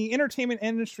the entertainment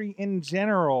industry in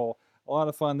general. A lot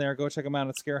of fun there. Go check them out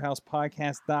at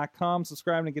scarehousepodcast.com.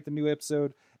 Subscribe and get the new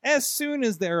episode as soon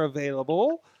as they're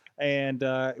available. And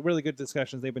really good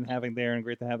discussions they've been having there, and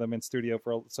great to have them in studio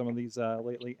for some of these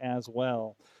lately as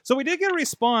well. So we did get a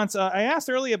response. I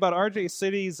asked earlier about RJ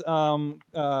City's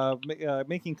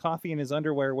making coffee in his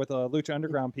underwear with Lucha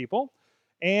Underground people.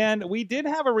 And we did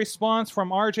have a response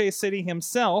from RJ City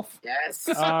himself. Yes.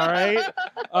 All right.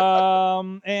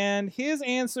 And his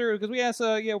answer, because we asked,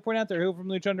 point out there, who from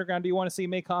Lucha Underground do you want to see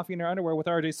make coffee in their underwear with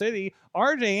RJ City?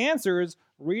 RJ answers,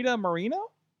 Rita Moreno?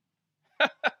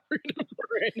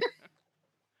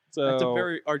 So That's a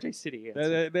very RJ City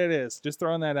answer. that is. Just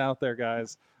throwing that out there,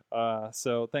 guys.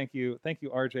 So thank you,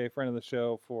 RJ, friend of the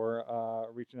show, for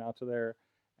reaching out to there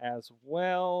as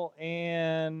well.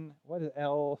 And what is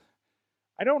L?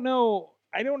 I don't know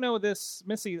this,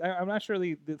 Missy. I'm not sure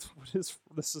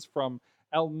this is from.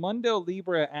 El Mundo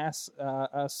Libre asks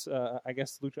us, I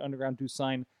guess, Lucha Underground to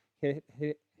sign his.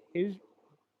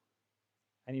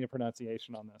 I need a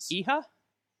pronunciation on this. Iha?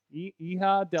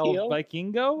 Hija del Io?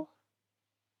 Vikingo?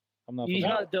 I'm not Hija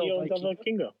familiar. del Io Vikingo.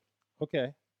 Kingo.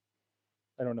 Okay.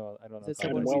 I don't know. Is it if I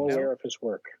someone I'm know. who well you know? aware of his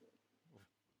work.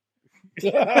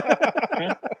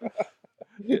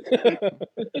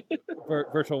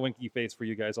 Virtual winky face for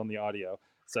you guys on the audio.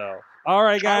 So, all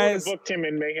right, I would guys. have booked him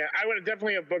in Mayhem. I would have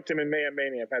definitely have booked him in Mayhem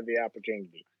Mania if I had the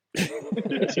opportunity. He's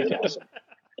awesome.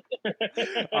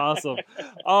 Awesome.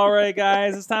 All right,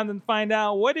 guys, it's time to find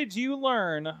out, what did you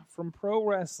learn from pro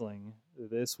wrestling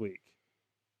this week?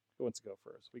 Who wants to go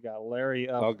first? We got Larry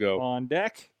up I'll go. on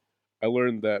deck. I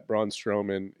learned that Braun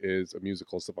Strowman is a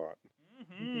musical savant.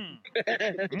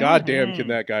 Mm-hmm. God damn, can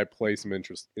that guy play some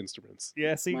instruments?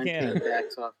 Yes, he Mine can.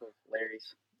 piggybacks off of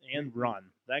Larry's. And run.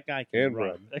 That guy can And run.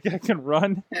 run. That guy can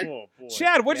run. Oh, boy.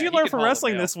 Chad, what did Yeah, you he learn can from haul a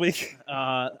wrestling bale. this week?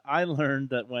 I learned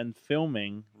that when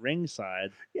filming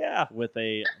ringside Yeah. with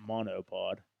a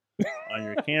monopod on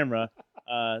your camera,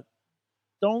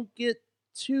 don't get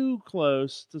too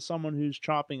close to someone who's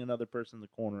chopping another person in the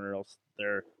corner, or else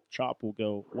their chop will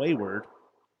go wayward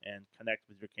and connect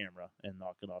with your camera and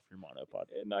knock it off your monopod.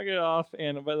 Knock it off.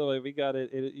 And by the way, we got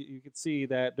it. You could see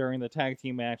that during the tag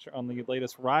team match on the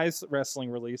latest Rise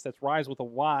Wrestling release. That's Rise with a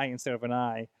Y instead of an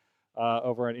I,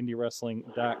 over at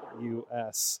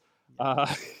IndieWrestling.us.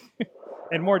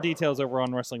 And more details over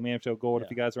on Wrestling Mayhem Show Gold, if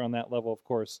you guys are on that level, of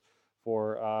course,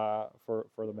 for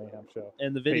the Mayhem Show.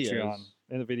 And the videos. Patreon.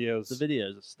 And the videos. The video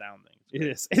is astounding. It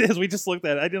is. It is. We just looked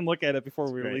at it. I didn't look at it before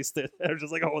we great. released it. I was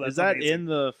just like, oh, that's Is that amazing. in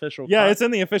the official Yeah, cut? it's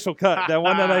in the official cut. That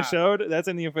one that I showed, that's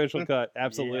in the official cut.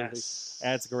 Absolutely. Yes.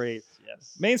 That's great.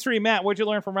 Yes. Mainstream Matt, what'd you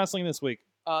learn from wrestling this week?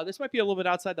 This might be a little bit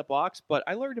outside the box, but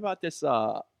I learned about this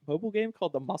mobile game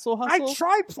called the Muscle Hustle. I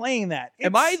tried playing that.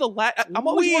 Am I the last? I'm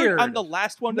always worried weird. I'm the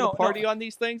last one to No, the party no. on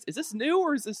these things. Is this new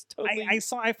or is this totally?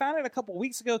 I found it a couple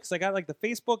weeks ago because I got like the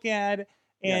Facebook ad,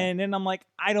 and then I'm like,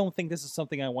 I don't think this is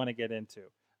something I want to get into.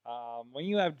 When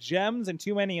you have gems and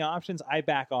too many options, I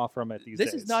back off from it these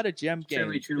days. This is not a gem game.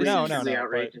 Truly, No, truly no,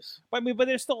 outrageous. But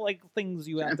there's still like things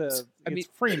you have to. I mean, it's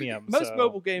freemium. Most so.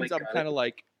 mobile games, My I'm God. kind of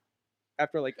like,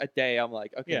 after like a day, I'm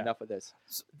like, okay, Yeah. enough of this.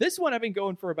 This one I've been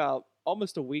going for about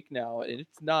almost a week now, and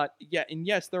it's not yet. And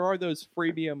yes, there are those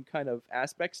freemium kind of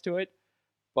aspects to it,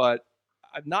 but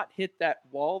I've not hit that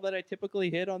wall that I typically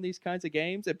hit on these kinds of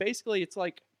games. And basically, it's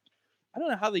like, I don't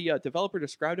know how the developer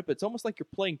described it, but it's almost like you're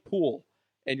playing pool,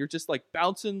 and you're just like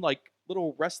bouncing like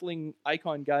little wrestling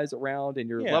icon guys around, and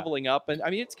you're Yeah. leveling up. And I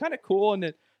mean, it's kind of cool,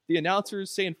 and the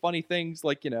announcer's saying funny things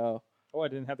like, Oh, I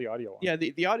didn't have the audio on. yeah,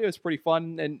 the audio is pretty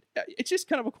fun, and it's just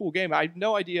kind of a cool game. I have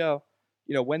no idea,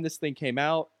 when this thing came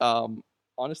out.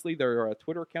 Honestly, their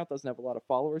Twitter account doesn't have a lot of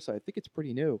followers, so I think it's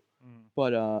pretty new. Mm.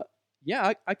 But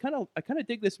yeah, I kind of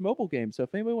dig this mobile game. So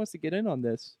if anybody wants to get in on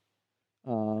this,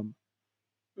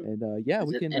 yeah, Is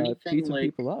we it can anything feed some like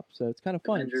people up. So it's kind of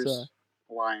fun. It's Avengers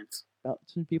Alliance. about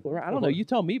some people around. I don't know. You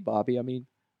tell me, Bobby. I mean,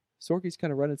 Sorky's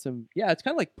kind of running some. Yeah, it's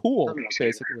kind of like pool, Something like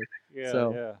basically. Yeah,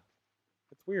 So- yeah.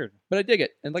 It's weird. But I dig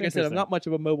it. And like I It's said, I'm interesting. not much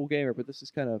of a mobile gamer, but this is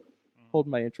kind of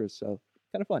holding my interest. So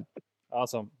kind of fun.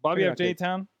 Awesome. Bobby Check it F. out, kids.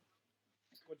 J-Town.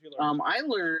 What'd you learn? I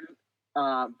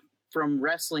learned from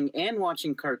wrestling and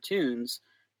watching cartoons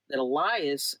that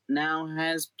Elias now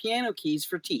has piano keys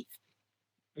for teeth.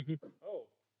 Oh.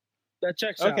 That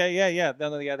checks out. Okay, yeah. That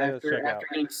does After check out. after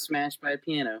getting smashed by a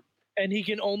piano. And he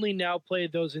can only now play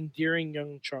those endearing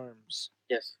young charms.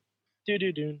 Yes. Do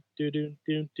do do do do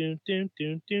do do do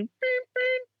do do.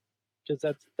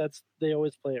 Because that's they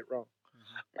always play it wrong.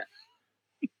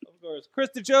 Of course.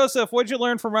 Krista Joseph, what'd you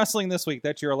learn from wrestling this week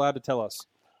that you're allowed to tell us?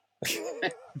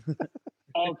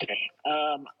 Okay.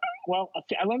 Well,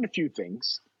 I learned a few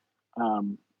things.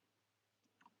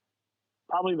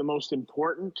 Probably the most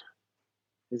important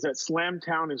is that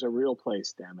Slamtown is a real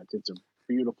place, damn it. It's a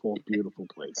beautiful, beautiful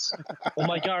place. Oh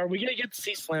my god, are we gonna get to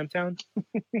see Slamtown?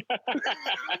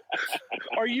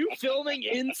 Are you filming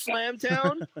in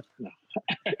Slamtown?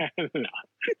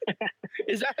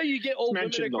 Is that how you get old women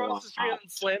Mentioned a across lot. the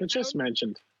street on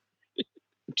Slamtown?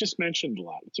 Just mentioned a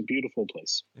lot. It's a beautiful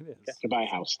place. It is. To buy a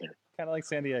house there. Kind of like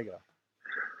San Diego.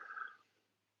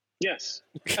 Yes.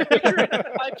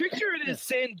 I picture it as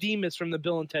San Dimas from the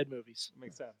Bill and Ted movies.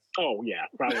 Makes sense. Oh yeah,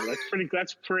 probably.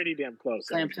 That's pretty damn close.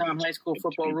 Slamtown High School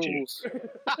football rules.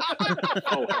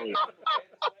 Oh, hell yeah.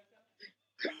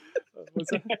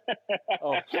 What's that?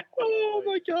 Oh. Oh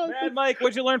my god. Mad Mike,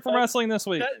 what'd you learn from wrestling this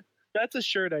week? That's a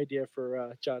shirt idea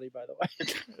for Johnny, by the way.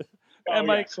 Oh, And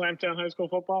yeah. Mike- Slamtown High School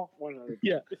football. 100.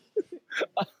 Yeah.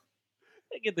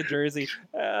 Get the jersey.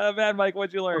 Mad Mike,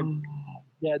 what'd you learn?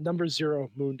 Yeah, number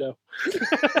 0, Mundo.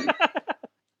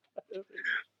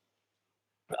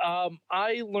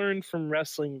 I learned from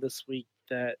wrestling this week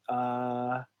that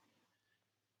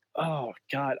oh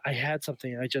god, I had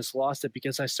something and I just lost it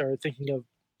because I started thinking of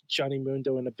Johnny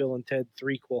Mundo in a Bill and Ted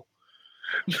threequel.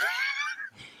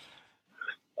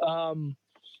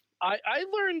 I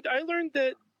learned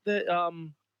that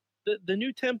the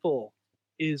new temple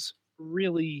is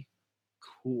really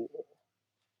cool.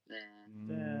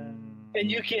 And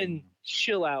you can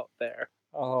chill out there.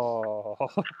 Oh.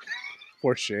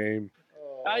 For shame.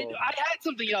 I had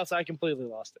something else. I completely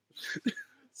lost it.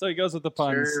 So he goes with the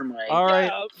puns. Sure, Mike. All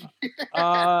right.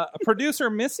 Yeah. Producer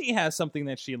Missy has something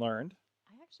that she learned.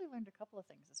 I actually learned a couple of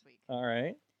things this week, All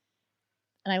right.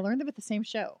 and I learned them at the same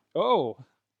show. Oh,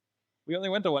 we only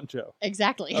went to one show.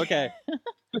 Exactly. Okay.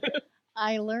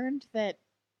 I learned that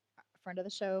a friend of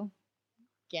the show,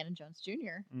 Gannon Jones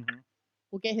Jr., Mhm.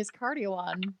 will get his cardio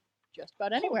on just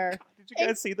about anywhere, Did you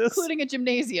guys see this? including a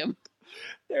gymnasium.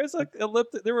 There's like there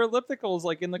were ellipticals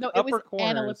like in the No, it upper was corners.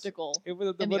 an elliptical. It was,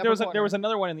 in the there upper was there was corner.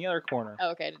 another one in the other corner.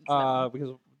 Oh, okay. I didn't see that one. Because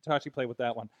Tachi played with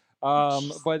that one.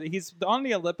 But he's on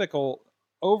the elliptical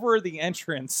over the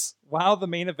entrance while the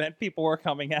main event people were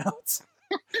coming out.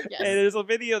 Yes. And there's a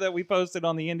video that we posted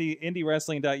on the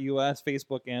IndieWrestling.us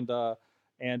Facebook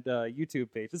and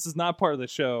YouTube page. This is not part of the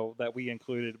show that we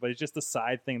included, but it's just a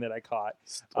side thing that I caught.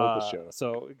 Stole the show.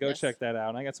 So go Yes. check that out.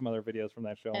 And I got some other videos from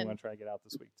that show I'm And- going to try to get out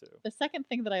this week too. The second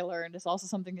thing that I learned is also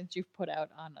something that you've put out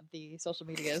on the social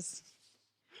medias.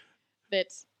 That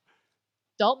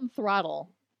Dalton Throttle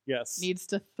Yes. needs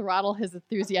to throttle his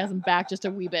enthusiasm back just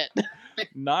a wee bit.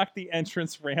 Knock the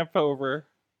entrance ramp over.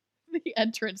 The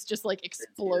entrance just like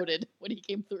exploded when he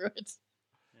came through it.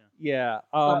 Yeah.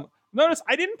 Notice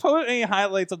I didn't put any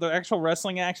highlights of the actual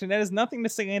wrestling action. That has nothing to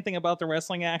say anything about the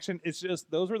wrestling action. It's just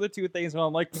those were the two things where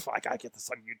I'm like, I gotta get this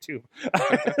on YouTube.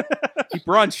 He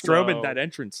Braun Strowman So- that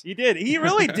entrance. He did. He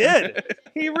really did.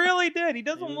 He really did. He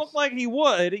doesn't He look was like he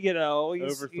would, you know.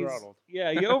 Overthrottled.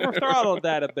 Yeah, he overthrottled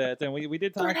that a bit, and we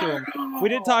did talk to him. We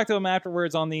did talk to him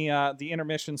afterwards on the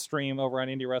intermission stream over on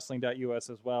IndieWrestling.us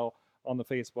as well on the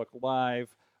Facebook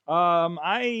Live.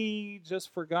 I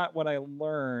just forgot what I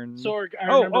learned. Sorg, I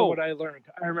Oh, remember oh. what I learned.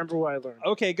 I remember what I learned.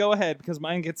 Okay, go ahead because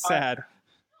mine gets sad.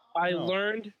 I Oh.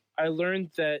 learned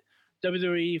that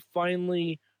WWE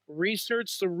finally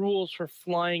researched the rules for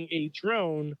flying a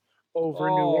drone over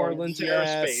New Oh, Orleans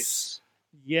yes. airspace.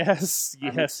 Yes,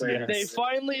 I'm yes, excited. They yes.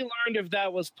 finally learned if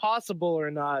that was possible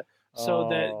or not, so Oh.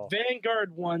 that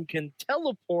Vanguard 1 can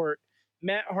teleport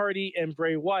Matt Hardy and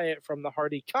Bray Wyatt from the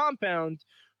Hardy compound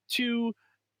to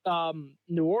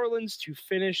New Orleans to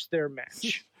finish their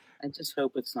match. I just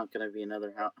hope it's not going to be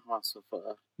another House of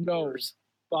No, Horrors.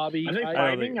 Bobby, Are they I-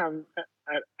 fighting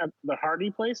at the Hardy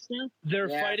place now? they're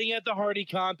Yeah. fighting at the Hardy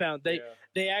compound.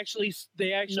 They actually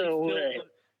No filmed, way.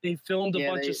 they filmed a Yeah,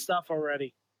 bunch they- of stuff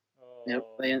already. Yep,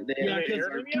 they Yeah, they because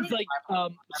aired them yet?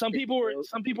 like some people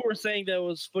were saying that it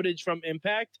was footage from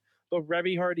Impact, but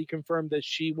Rebby Hardy confirmed that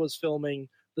she was filming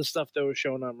the stuff that was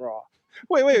shown on Raw.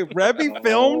 Wait, Rebby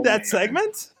filmed that man.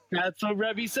 segment? That's what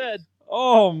Rebby said.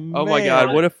 Oh man! Oh my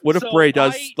God! What if So Bray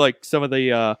does I- like some of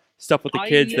the stuff with the I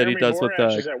kids need that he Jeremy does with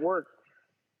Borash is the? at work.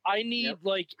 I need Yep.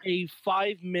 like a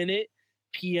 5-minute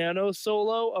piano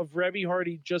solo of Rebby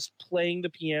Hardy just playing the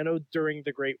piano during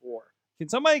the Great War. Can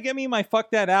somebody get me my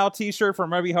 "Fuck That Out" T-shirt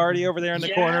from Rebby Hardy over there in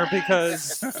the corner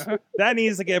because that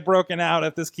needs to get broken out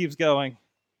if this keeps going.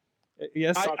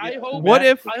 Yes. I hope. What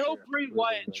if- I hope Bray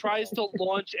Wyatt tries to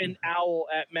launch an owl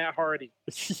at Matt Hardy,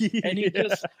 and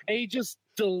he just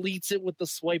deletes it with the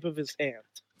swipe of his hand.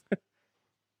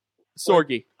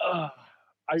 Sorgi. I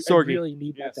Sorgi. really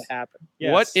need Yes. that to happen.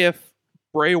 Yes. What if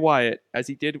Bray Wyatt, as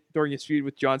he did during his feud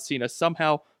with John Cena,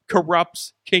 somehow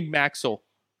corrupts King Maxwell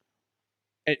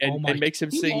and makes him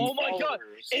sing? Oh my God!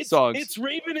 It's songs. it's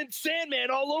Raven and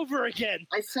Sandman all over again.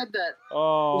 I said that.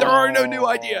 Oh, There are no new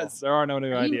ideas. There are no new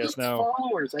He ideas. needs No.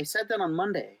 followers. I said that on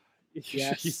Monday.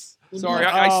 Yes. Sorry,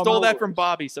 I stole that Followers. from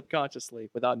Bobby subconsciously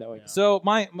without knowing. So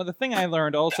the thing I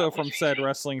learned also from said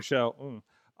wrestling show,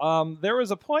 there was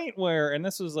a point where, and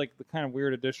this was like the kind of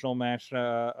weird additional match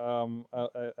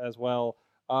as well.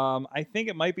 I think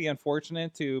it might be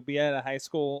unfortunate to be at a high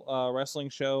school wrestling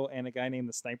show and a guy named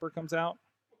the Sniper comes out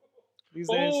these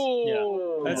days.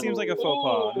 Oh, That seems like a faux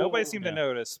pas. Nobody Oh. seemed to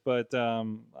notice, but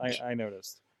I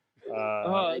noticed.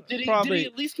 Did he Probably-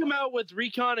 at least come out with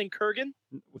Recon and Kurgan?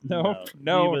 No,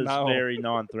 he was no. very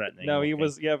non-threatening. No, he looking.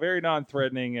 was very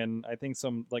non-threatening, and I think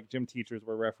some like gym teachers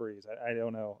were referees. I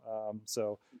don't know.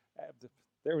 So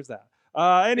there was that.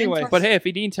 Anyway, But hey, if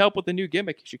he needs help with the new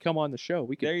gimmick, he should come on the show.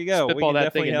 We could there you go. We spitball can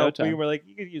that thing definitely in help. no We time. were like,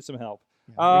 you could use some help.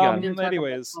 we got We didn't talk about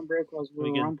Anyways, Tom Brokaws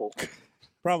Royal can- Rumble.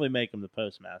 Probably make him the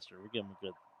postmaster. We'll give him a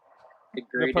good. The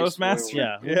greatest postmaster?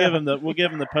 Royal Yeah, Rumble. we'll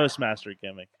give him the postmaster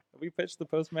gimmick. have we pitched the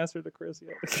postmaster to Chris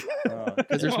yet?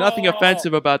 Because there's nothing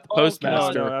offensive about the Oh,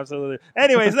 postmaster. No, absolutely.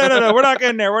 Anyways, no, we're not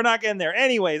getting there. We're not getting there.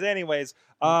 Anyways.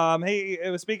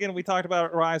 Hey, speaking, we talked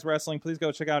about Rise Wrestling. Please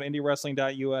go check out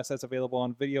IndieWrestling.us. That's available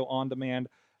on video on demand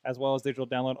as well as digital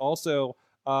download. Also,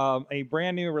 a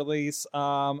brand new release,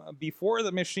 Before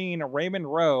the Machine,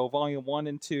 Raymond Rowe, Volume 1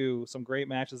 and 2. Some great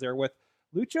matches there with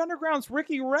Lucha Underground's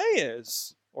Ricky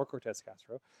Reyes. or Cortez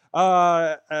Castro,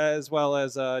 as well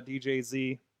as DJ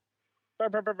Z.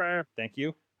 Thank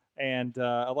you. And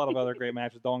a lot of other great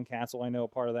matches. Dalton Castle, I know,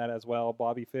 part of that as well.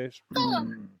 Bobby Fish.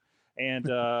 And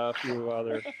a few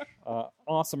other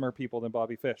awesomer people than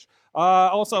Bobby Fish.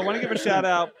 Also, I want to give a shout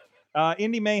out.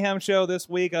 Indie Mayhem show this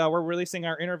week. We're releasing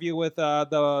our interview with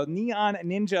the Neon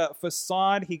Ninja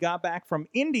Facade. He got back from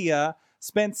India,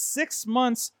 spent 6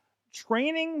 months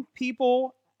training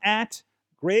people at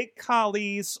Great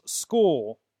Kali's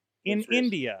school in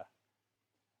India.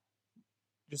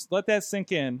 Just let that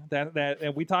sink in.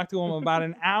 That we talked to him about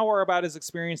an hour about his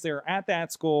experience there at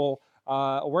that school,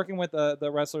 working with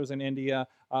the wrestlers in India.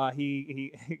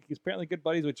 He's apparently good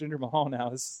buddies with Jinder Mahal now.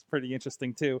 This is pretty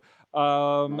interesting too.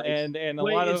 Nice. And a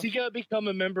Wait, lot is of. he gonna become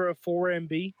a member of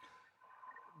 4MB?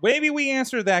 Maybe we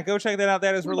answered that. Go check that out.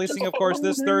 That is releasing, of course,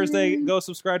 this Thursday. Go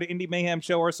subscribe to Indie Mayhem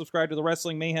Show or subscribe to the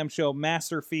Wrestling Mayhem Show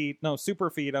Super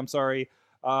Feed,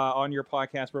 on your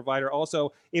podcast provider.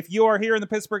 Also, if you are here in the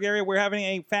Pittsburgh area, we're having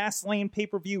a Fastlane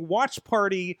pay-per-view watch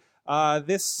party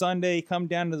this Sunday. Come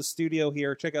down to the studio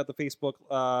here. Check out the Facebook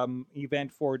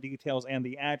event for details and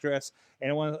the address. And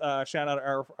I want to shout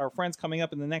out our friends coming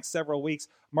up in the next several weeks.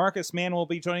 Marcus Mann will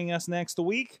be joining us next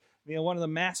week. One of the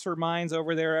masterminds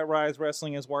over there at Rise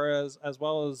Wrestling, as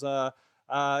well as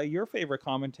your favorite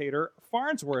commentator,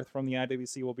 Farnsworth from the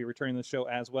IWC, will be returning to the show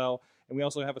as well. And we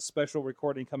also have a special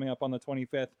recording coming up on the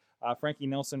 25th. Frankie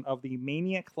Nelson of the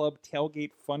Mania Club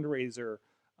Tailgate Fundraiser.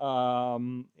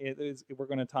 We're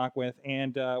going to talk with,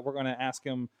 and we're going to ask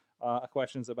him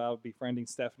questions about befriending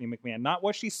Stephanie McMahon. Not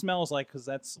what she smells like, because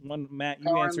that's one, Matt,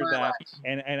 you answered that.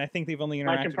 And I think they've only interacted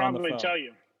I can on the probably phone. tell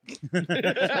you.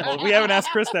 Well, we haven't asked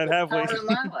Chris that, have we? Power and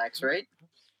Lilacs, right?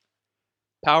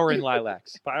 Power and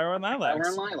Lilacs. Power and Lilacs. Power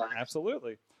and Lilacs.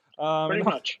 Absolutely. Pretty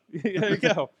much. There you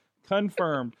go.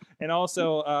 Confirmed. And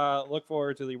also look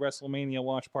forward to the WrestleMania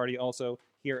watch party also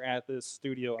here at this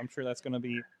studio. I'm sure that's going to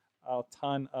be a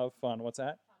ton of fun. What's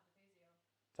that?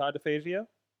 Todd DeFazio?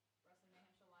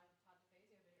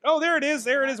 Oh, there it is.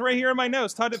 There it is right here in my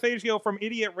notes. Todd DeFazio from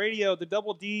Idiot Radio, the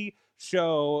Double D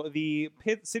show, the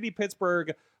City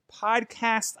Pittsburgh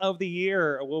podcast of the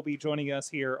year, will be joining us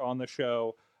here on the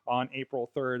show on April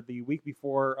 3rd, the week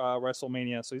before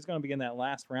WrestleMania. So he's going to be in that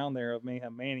last round there of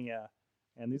Mayhem Mania.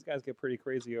 And these guys get pretty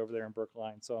crazy over there in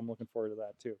Brookline. So I'm looking forward to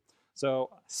that too. So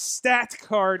stat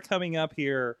card coming up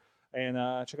here. And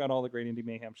check out all the great Indie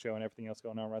Mayhem show and everything else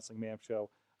going on at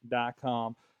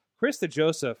WrestlingMayhemShow.com. Krista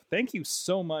Joseph, thank you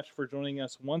so much for joining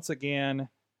us once again.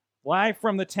 Live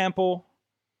from the Temple,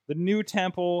 the new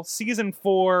Temple, Season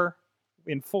 4,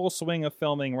 in full swing of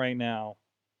filming right now.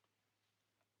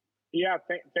 Yeah,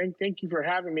 thank you for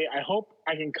having me. I hope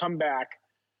I can come back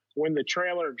when the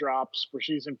trailer drops for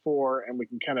Season 4 and we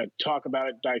can kind of talk about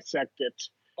it, dissect it.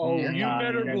 Oh, you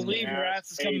better you guys believe can your ask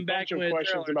ass is coming a back bunch of when the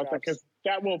questions trailer about that, drops. because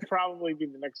that will probably be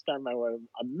the next time I would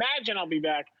imagine I'll be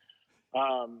back.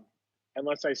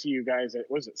 Unless I see you guys at,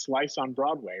 was it Slice on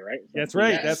Broadway, right? That's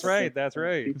right. Yes. That's right. That's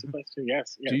right. Pizza Place too.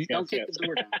 Yes. Don't kick the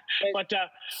door down. But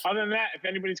other than that, if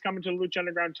anybody's coming to the Lucha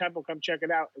Underground Temple, come check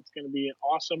it out. It's going to be an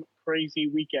awesome, crazy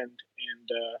weekend. And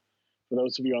for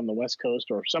those of you on the West Coast,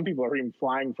 or some people are even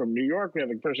flying from New York, we have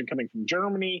a person coming from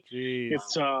Germany.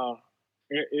 Jeez.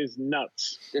 It is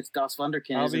nuts. It's Das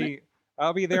Wunderkind, isn't it?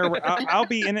 I'll be there. I'll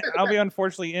be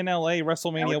unfortunately in LA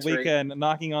WrestleMania Alex Ray. weekend,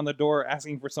 knocking on the door,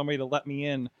 asking for somebody to let me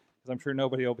in, because I'm sure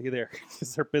nobody will be there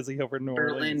because they're busy over in New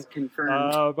Berlin Orleans.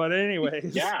 confirmed. But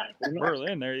anyways, Yeah.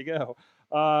 Berlin. There you go.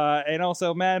 And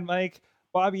also Mad Mike,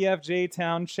 Bobby F. J.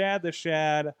 Town, Chad the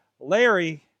Shad,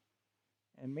 Larry,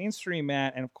 and Mainstream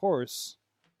Matt, and of course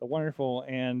the wonderful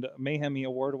and Mayhemy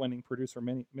award-winning producer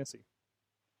Missy.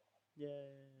 Yay!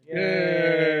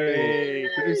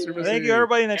 Producer Missy. Thank you,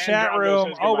 everybody in the And chat Drago room.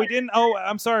 says Oh, we goodbye. didn't. Oh,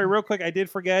 I'm sorry. Real quick, I did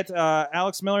forget.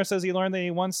 Alex Miller says he learned that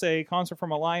he once a concert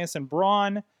from Elias and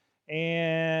Braun,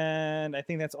 and I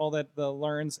think that's all that the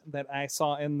learns that I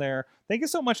saw in there. Thank you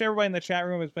so much, everybody in the chat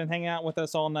room who's been hanging out with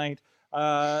us all night.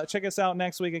 Check us out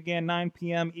next week again, 9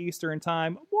 p.m. Eastern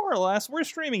time, more or less. We're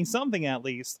streaming something at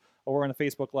least over on the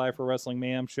Facebook Live for Wrestling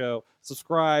Mayhem Show.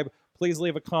 Subscribe. Please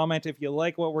leave a comment if you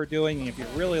like what we're doing, and if you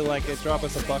really like it, drop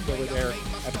us a buck over there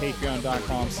at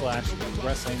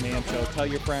patreon.com/Wrestling Mayhem Show. Tell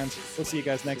your friends. We'll see you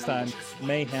guys next time.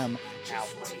 Mayhem out.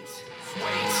 Wait,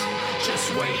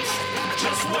 just wait,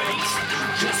 just wait,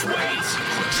 just wait,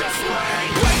 just wait.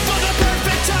 Wait for the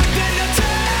perfect time, then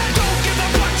attack. Don't give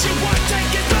up what you want,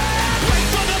 take it back. Wait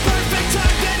for the perfect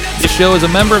time, then attack. This show is a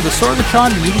member of the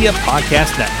Sorgatron Media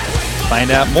Podcast Network.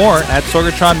 Find out more at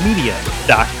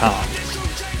sorgatronmedia.com.